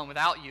party goes on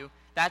without you.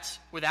 That's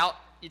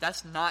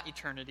not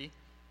eternity.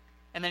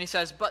 And then he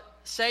says, but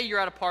say you're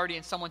at a party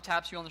and someone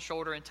taps you on the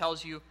shoulder and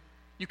tells you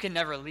you can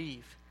never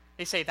leave.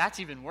 They say that's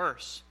even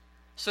worse.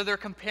 So they're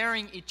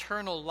comparing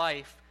eternal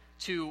life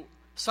to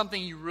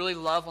something you really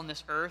love on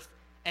this earth,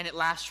 and it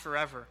lasts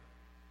forever.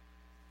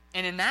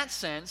 And in that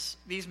sense,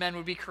 these men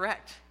would be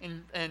correct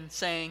in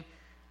saying,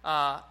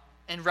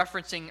 and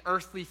referencing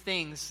earthly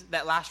things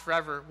that last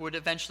forever would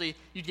eventually,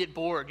 you'd get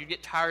bored, you'd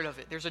get tired of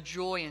it. There's a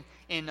joy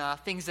in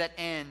things that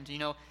end. You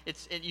know,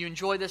 you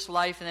enjoy this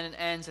life and then it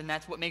ends, and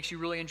that's what makes you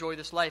really enjoy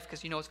this life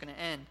because you know it's going to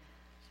end.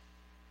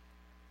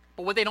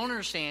 But what they don't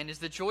understand is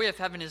the joy of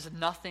heaven is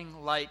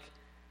nothing like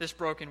this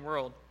broken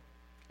world.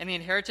 And the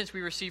inheritance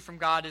we receive from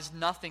God is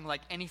nothing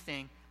like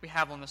anything we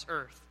have on this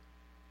earth.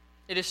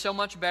 It is so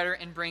much better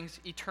and brings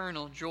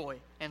eternal joy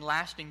and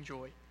lasting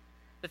joy.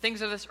 The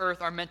things of this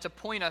earth are meant to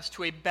point us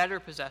to a better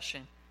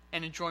possession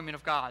and enjoyment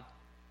of God.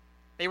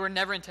 They were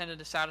never intended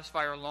to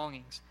satisfy our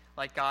longings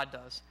like God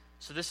does.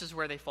 So this is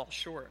where they fall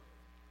short.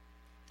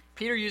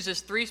 Peter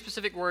uses 3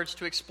 specific words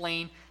to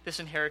explain this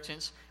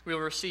inheritance we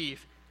will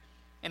receive.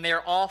 And they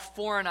are all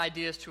foreign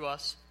ideas to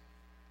us,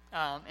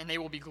 and they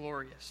will be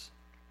glorious.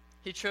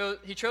 He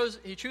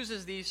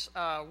chooses these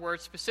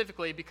words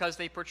specifically because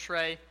they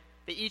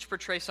each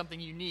portray something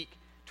unique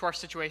to our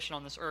situation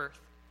on this earth.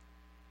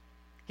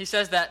 He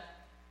says that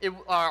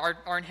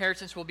our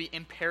inheritance will be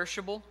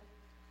imperishable,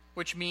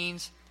 which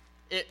means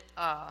it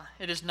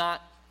is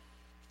not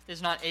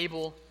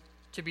able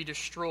to be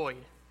destroyed.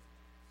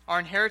 Our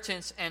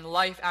inheritance and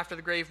life after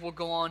the grave will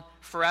go on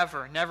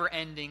forever,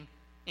 never-ending,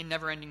 in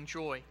never-ending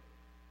joy.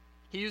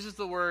 He uses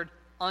the word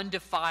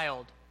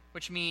undefiled,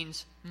 which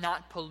means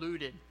not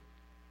polluted.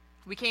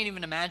 We can't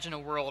even imagine a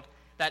world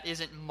that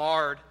isn't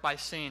marred by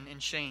sin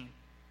and shame.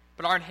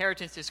 But our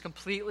inheritance is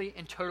completely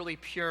and totally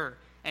pure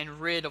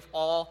and rid of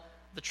all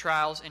the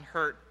trials and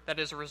hurt that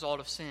is a result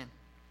of sin.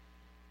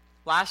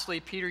 Lastly,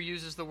 Peter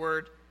uses the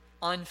word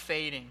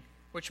unfading,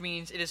 which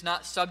means it is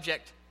not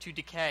subject to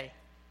decay.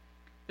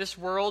 This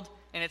world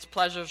and its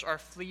pleasures are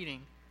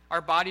fleeting.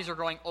 Our bodies are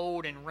growing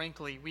old and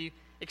wrinkly. We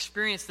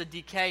experience the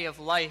decay of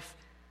life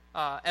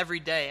every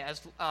day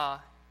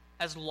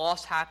as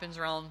loss happens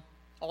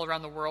all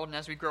around the world and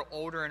as we grow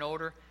older and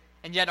older.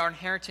 And yet our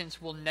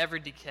inheritance will never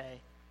decay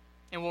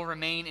and will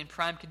remain in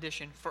prime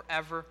condition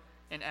forever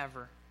and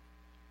ever.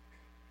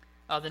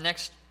 The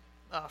next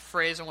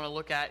phrase I want to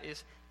look at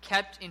is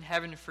kept in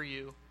heaven for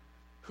you,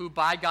 who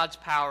by God's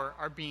power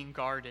are being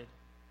guarded.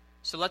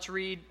 So let's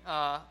read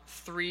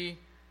 3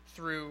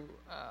 through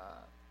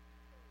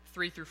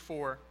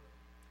 4.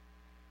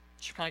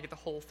 Just kind of get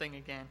the whole thing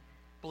again.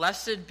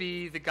 Blessed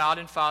be the God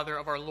and Father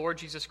of our Lord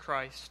Jesus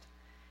Christ.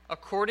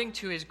 According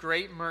to his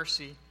great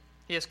mercy,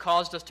 he has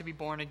caused us to be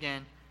born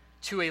again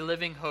to a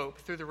living hope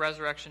through the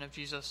resurrection of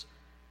Jesus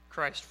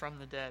Christ from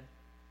the dead,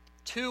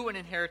 to an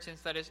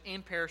inheritance that is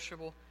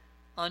imperishable,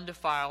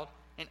 undefiled,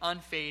 and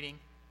unfading,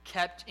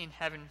 kept in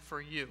heaven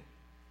for you.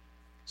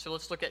 So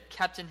let's look at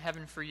kept in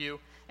heaven for you,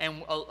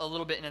 and a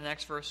little bit in the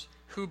next verse,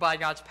 who by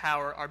God's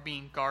power are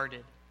being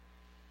guarded.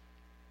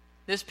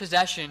 This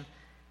possession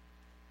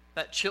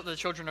that the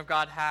children of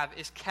God have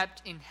is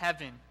kept in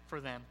heaven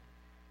for them.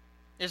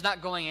 It is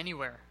not going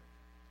anywhere.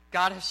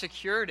 God has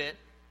secured it,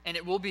 and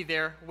it will be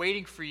there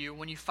waiting for you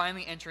when you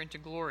finally enter into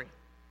glory.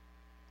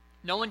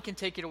 No one can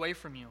take it away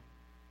from you,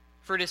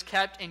 for it is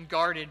kept and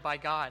guarded by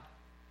God.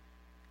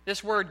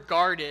 This word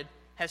guarded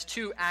has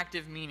 2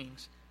 active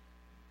meanings.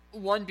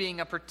 One being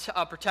a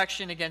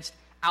protection against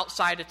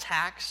outside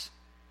attacks,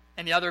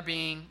 and the other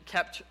being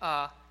kept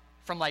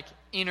from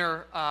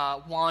inner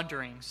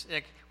wanderings.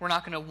 We're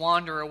not going to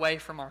wander away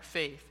from our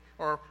faith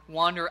or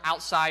wander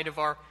outside of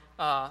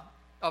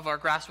our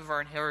grasp of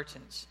our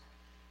inheritance.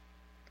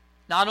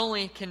 Not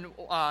only can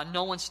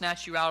no one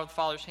snatch you out of the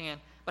Father's hand,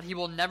 but he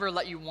will never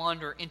let you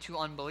wander into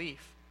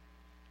unbelief.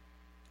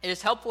 It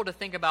is helpful to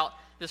think about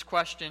this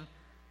question.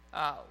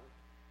 Ask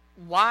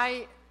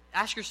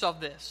yourself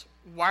this.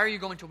 Why are you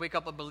going to wake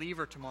up a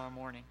believer tomorrow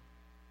morning?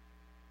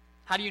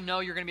 How do you know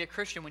you're going to be a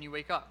Christian when you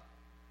wake up?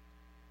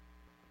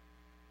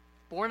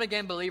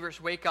 Born-again believers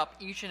wake up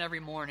each and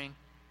every morning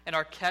and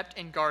are kept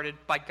and guarded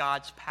by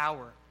God's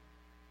power.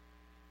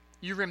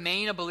 You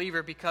remain a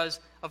believer because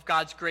of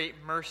God's great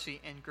mercy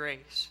and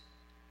grace.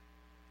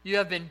 You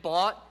have been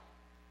bought,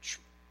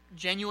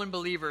 genuine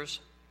believers.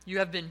 You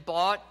have been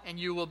bought and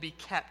you will be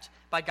kept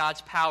by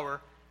God's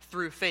power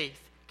through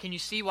faith. Can you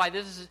see why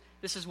this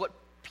is what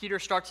Peter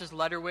starts his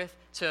letter with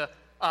to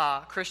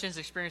Christians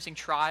experiencing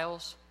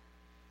trials?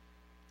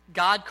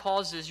 God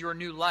causes your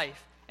new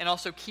life and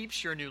also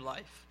keeps your new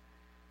life.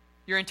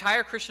 Your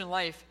entire Christian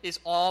life is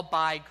all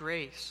by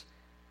grace.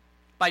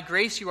 By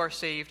grace you are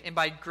saved, and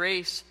by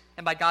grace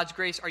and by God's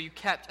grace are you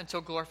kept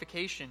until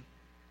glorification.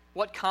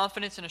 What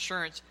confidence and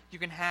assurance you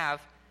can have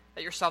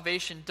that your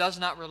salvation does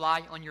not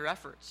rely on your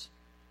efforts.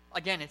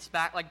 Again, it's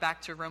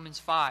back to Romans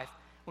 5.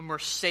 When we're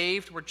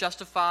saved, we're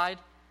justified.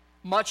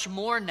 Much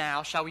more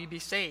now shall we be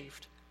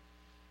saved.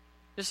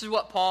 This is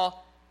what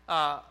Paul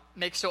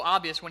makes so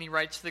obvious when he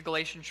writes to the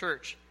Galatian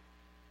church.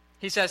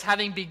 He says,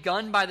 having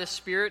begun by the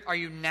Spirit, are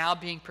you now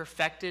being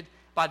perfected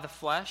by the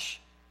flesh?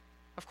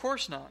 Of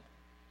course not.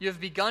 You have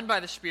begun by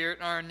the Spirit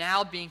and are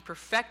now being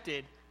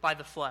perfected by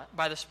the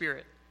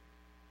Spirit.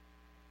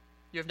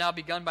 You have now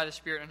begun by the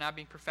Spirit and are now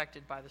being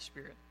perfected by the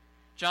Spirit.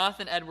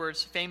 Jonathan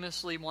Edwards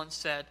famously once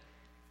said,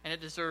 and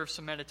it deserves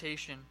some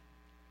meditation.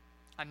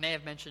 I may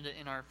have mentioned it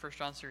in our 1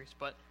 John series,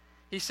 but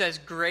he says,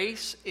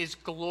 grace is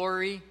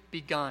glory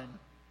begun,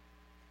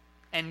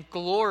 and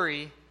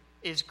glory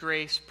is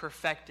grace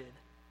perfected.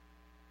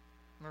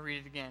 I'm going to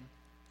read it again.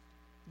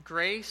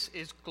 Grace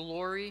is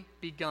glory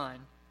begun,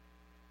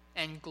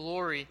 and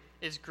glory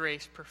is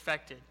grace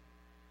perfected.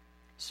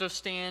 So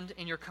stand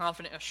in your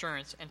confident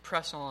assurance and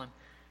press on,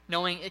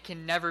 knowing it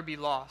can never be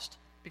lost,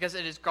 because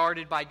it is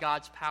guarded by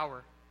God's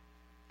power.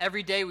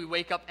 Every day we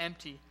wake up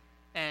empty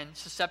and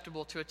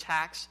susceptible to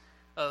attacks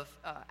of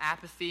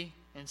apathy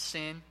and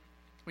sin.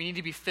 We need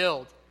to be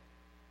filled.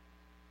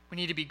 We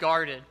need to be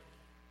guarded.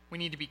 We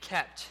need to be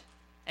kept.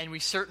 And we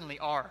certainly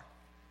are.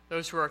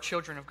 Those who are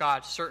children of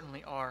God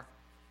certainly are.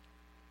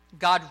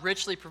 God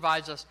richly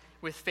provides us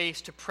with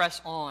faith to press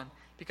on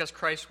because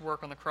Christ's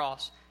work on the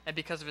cross and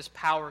because of his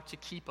power to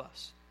keep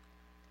us.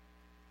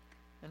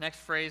 The next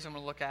phrase I'm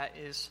going to look at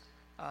is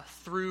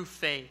through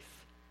faith.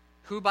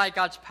 Who by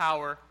God's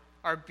power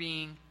are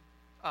being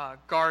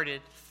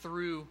guarded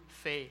through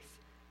faith.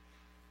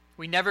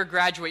 We never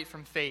graduate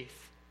from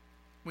faith.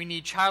 We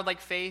need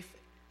childlike faith,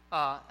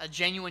 a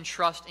genuine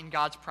trust in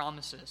God's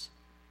promises.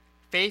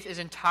 Faith is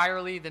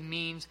entirely the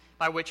means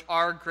by which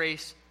our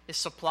grace is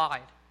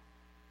supplied.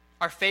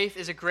 Our faith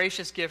is a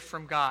gracious gift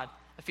from God,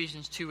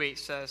 Ephesians 2:8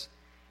 says.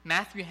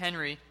 Matthew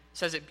Henry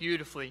says it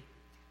beautifully.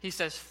 He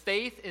says,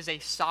 faith is a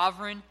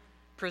sovereign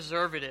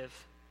preservative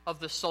of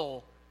the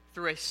soul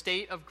through a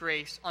state of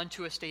grace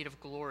unto a state of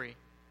glory.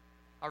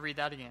 I'll read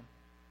that again.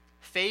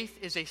 Faith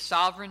is a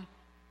sovereign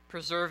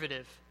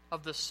preservative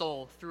of the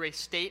soul through a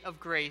state of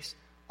grace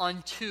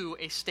unto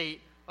a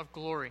state of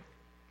glory.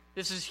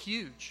 This is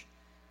huge.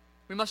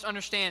 We must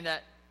understand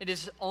that it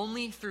is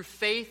only through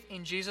faith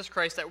in Jesus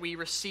Christ that we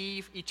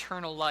receive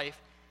eternal life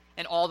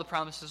and all the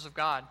promises of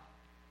God.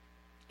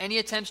 Any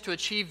attempts to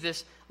achieve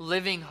this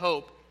living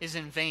hope is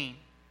in vain.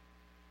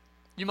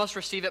 You must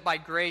receive it by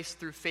grace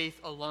through faith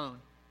alone.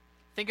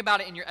 Think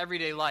about it in your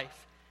everyday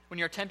life. When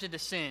you're tempted to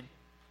sin,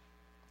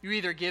 you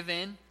either give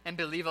in and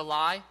believe a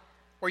lie,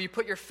 or you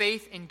put your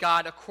faith in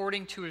God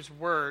according to his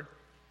word,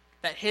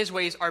 that his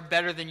ways are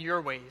better than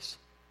your ways.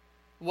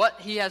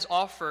 What he has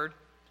offered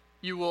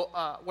you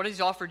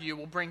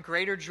will bring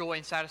greater joy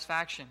and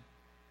satisfaction.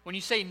 When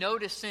you say no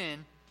to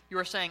sin, you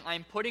are saying, I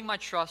am putting my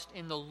trust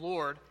in the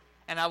Lord,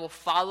 and I will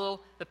follow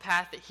the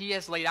path that he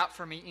has laid out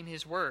for me in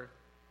his word.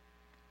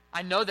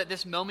 I know that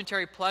this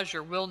momentary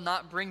pleasure will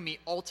not bring me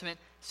ultimate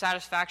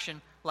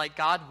satisfaction like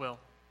God will.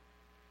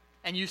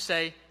 And you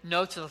say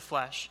no to the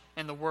flesh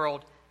and the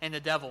world and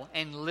the devil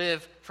and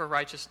live for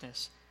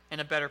righteousness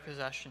and a better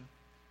possession.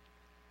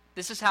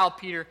 This is how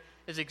Peter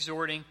is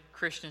exhorting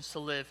Christians to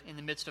live in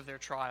the midst of their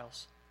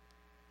trials,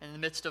 in the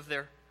midst of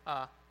their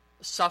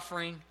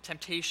suffering,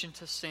 temptation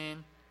to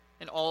sin,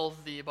 and all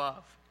of the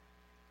above.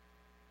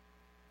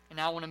 And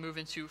now I want to move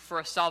into for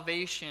a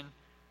salvation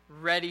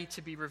ready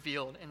to be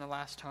revealed in the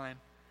last time.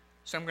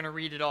 So I'm going to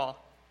read it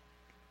all.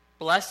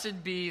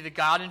 Blessed be the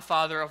God and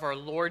Father of our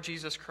Lord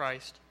Jesus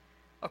Christ.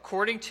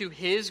 According to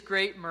his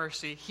great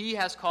mercy, he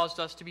has caused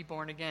us to be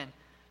born again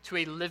to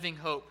a living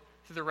hope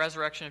through the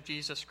resurrection of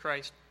Jesus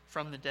Christ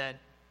from the dead,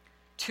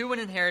 to an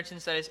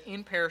inheritance that is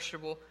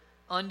imperishable,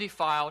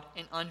 undefiled,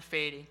 and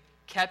unfading,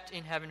 kept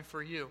in heaven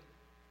for you,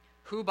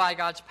 who by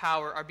God's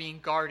power are being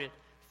guarded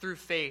through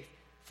faith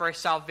for a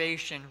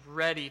salvation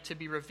ready to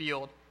be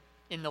revealed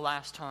in the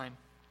last time.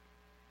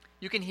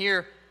 You can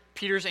hear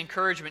Peter's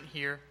encouragement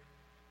here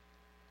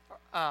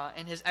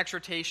and his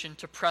exhortation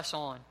to press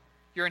on.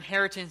 Your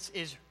inheritance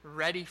is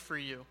ready for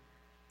you.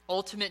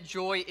 Ultimate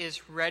joy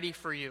is ready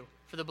for you,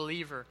 for the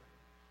believer.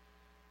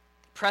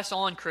 Press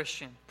on,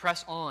 Christian.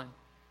 Press on.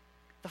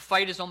 The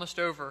fight is almost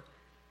over.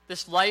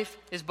 This life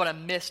is but a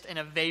mist and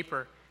a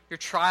vapor. Your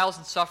trials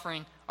and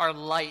suffering are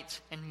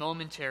light and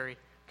momentary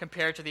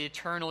compared to the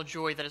eternal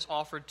joy that is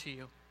offered to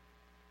you.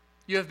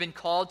 You have been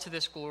called to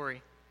this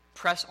glory.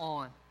 Press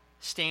on.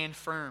 Stand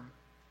firm.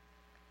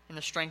 In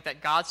the strength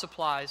that God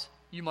supplies,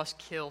 you must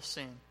kill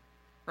sin.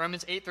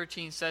 Romans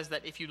 8:13 says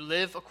that if you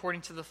live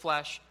according to the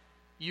flesh,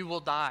 you will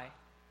die.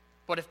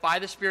 But if by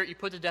the Spirit you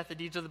put to death the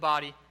deeds of the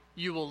body,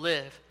 you will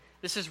live.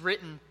 This is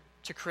written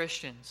to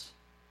Christians.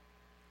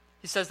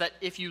 He says that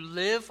if you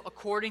live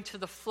according to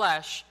the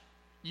flesh,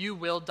 you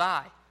will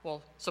die.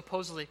 Well,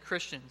 supposedly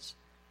Christians.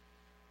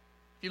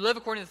 If you live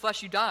according to the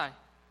flesh, you die.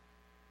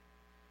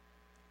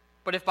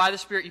 But if by the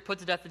Spirit you put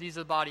to death the deeds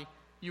of the body,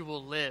 you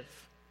will live.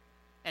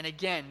 And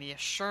again, the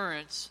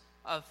assurance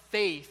of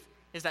faith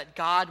is that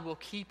God will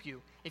keep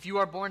you. If you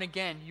are born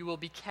again, you will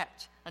be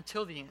kept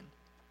until the end.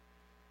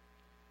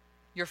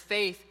 Your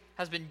faith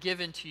has been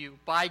given to you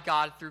by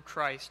God through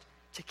Christ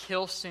to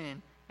kill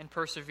sin and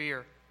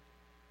persevere.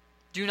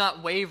 Do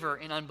not waver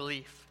in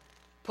unbelief.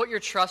 Put your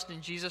trust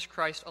in Jesus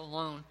Christ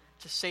alone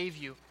to save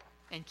you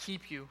and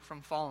keep you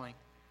from falling,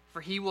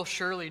 for he will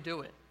surely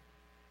do it.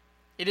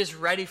 It is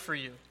ready for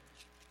you.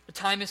 The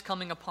time is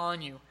coming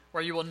upon you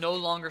where you will no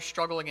longer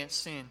struggle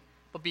against sin,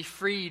 but be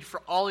freed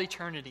for all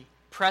eternity.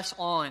 Press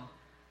on.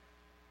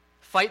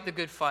 Fight the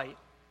good fight.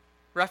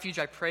 Refuge,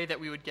 I pray that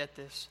we would get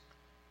this.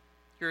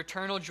 Your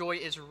eternal joy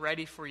is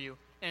ready for you,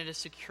 and it is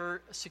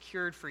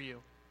secured for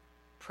you.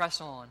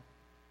 Press on.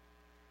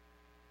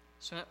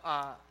 So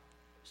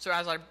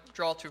as I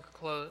draw to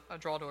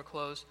a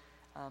close,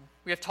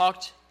 we have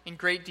talked in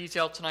great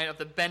detail tonight of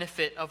the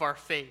benefit of our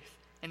faith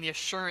and the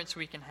assurance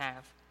we can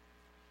have.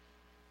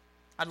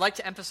 I'd like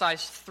to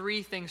emphasize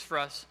three things for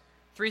us,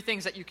 three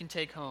things that you can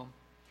take home.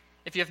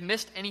 If you have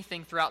missed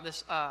anything throughout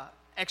this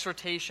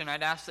exhortation,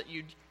 I'd ask that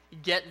you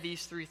get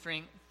these three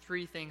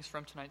things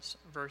from tonight's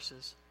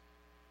verses.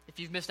 If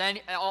you've missed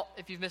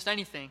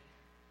anything,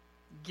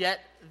 get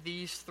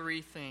these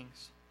three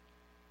things.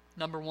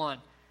 Number one,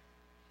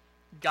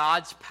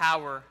 God's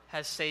power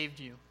has saved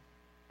you,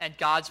 and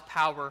God's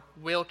power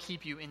will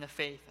keep you in the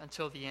faith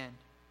until the end.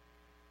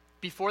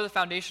 Before the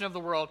foundation of the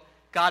world,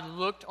 God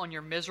looked on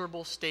your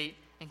miserable state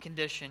and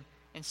condition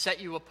and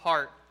set you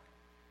apart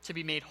to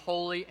be made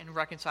holy and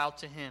reconciled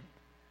to Him,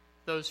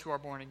 those who are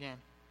born again.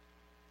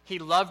 He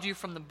loved you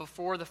from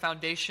before the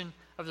foundation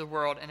of the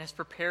world and has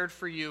prepared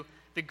for you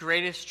the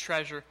greatest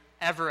treasure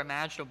ever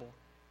imaginable,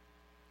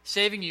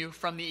 saving you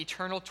from the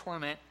eternal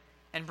torment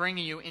and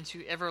bringing you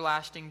into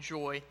everlasting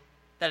joy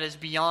that is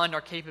beyond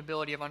our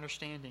capability of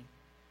understanding.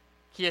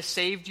 He has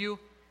saved you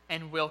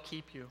and will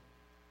keep you.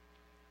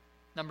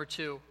 Number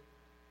two,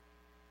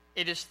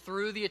 it is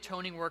through the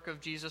atoning work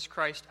of Jesus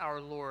Christ our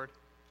Lord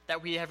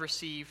that we have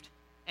received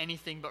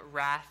anything but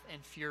wrath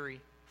and fury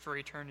for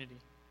eternity.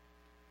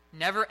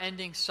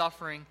 Never-ending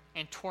suffering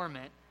and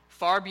torment,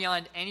 far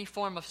beyond any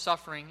form of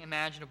suffering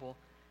imaginable,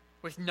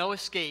 with no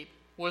escape,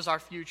 was our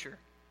future.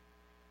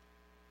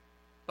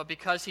 But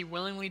because He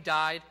willingly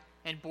died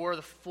and bore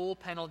the full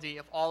penalty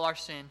of all our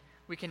sin,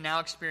 we can now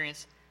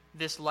experience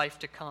this life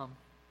to come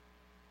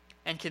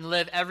and can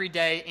live every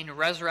day in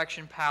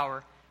resurrection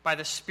power by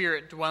the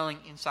Spirit dwelling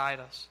inside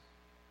us.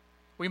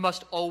 We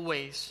must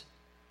always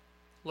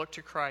look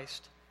to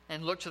Christ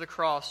and look to the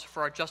cross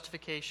for our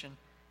justification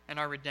and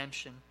our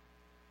redemption,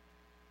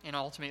 and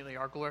ultimately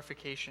our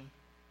glorification.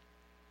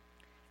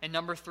 And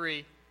number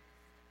three,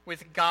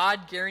 with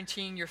God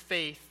guaranteeing your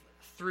faith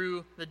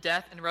through the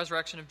death and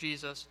resurrection of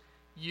Jesus,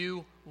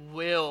 you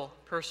will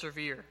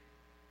persevere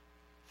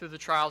through the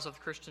trials of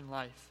the Christian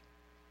life.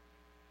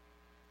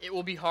 It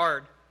will be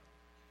hard,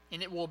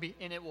 and it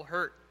will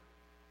hurt.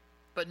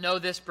 But know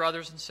this,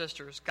 brothers and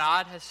sisters,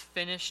 God has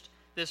finished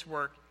this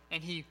work,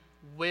 and He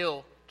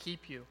will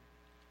keep you.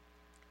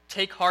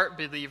 Take heart,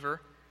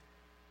 believer.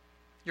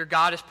 Your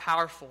God is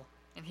powerful,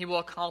 and He will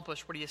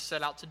accomplish what He has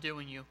set out to do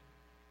in you.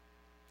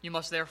 You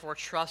must therefore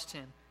trust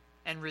Him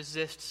and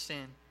resist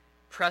sin.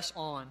 Press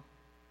on.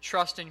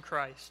 Trust in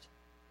Christ.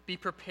 Be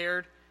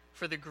prepared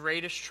for the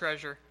greatest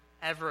treasure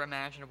ever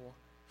imaginable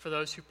for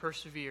those who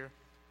persevere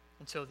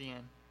until the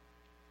end.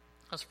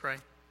 Let's pray.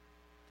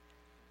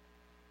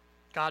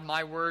 God,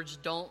 my words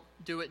don't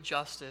do it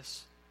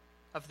justice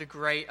of the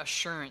great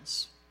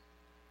assurance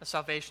of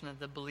salvation that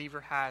the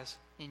believer has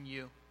in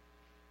you.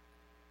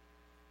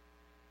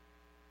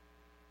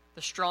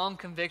 The strong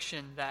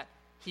conviction that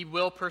he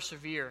will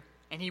persevere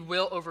and he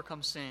will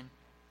overcome sin.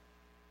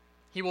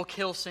 He will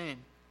kill sin.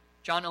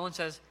 John Owen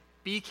says,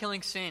 be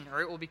killing sin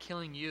or it will be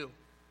killing you.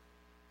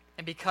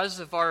 And because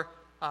of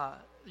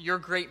your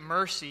great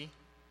mercy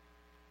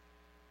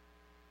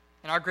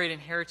and our great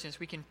inheritance,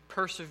 we can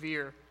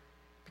persevere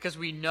because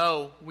we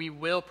know we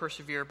will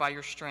persevere by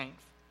your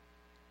strength.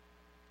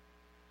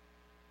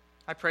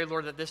 I pray,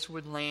 Lord, that this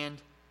would land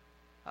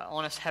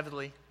on us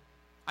heavily.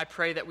 I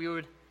pray that we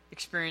would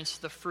experience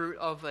the fruit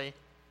of a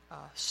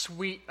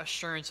sweet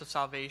assurance of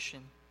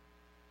salvation.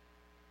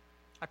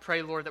 I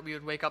pray, Lord, that we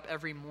would wake up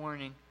every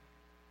morning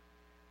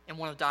and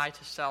want to die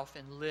to self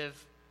and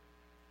live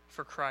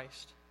for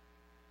Christ.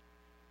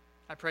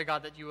 I pray,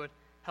 God, that you would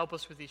help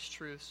us with these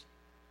truths.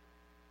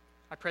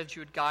 I pray that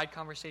you would guide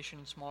conversation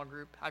in small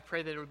group. I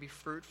pray that it would be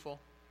fruitful.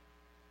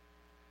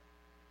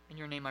 In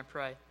your name I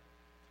pray.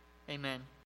 Amen.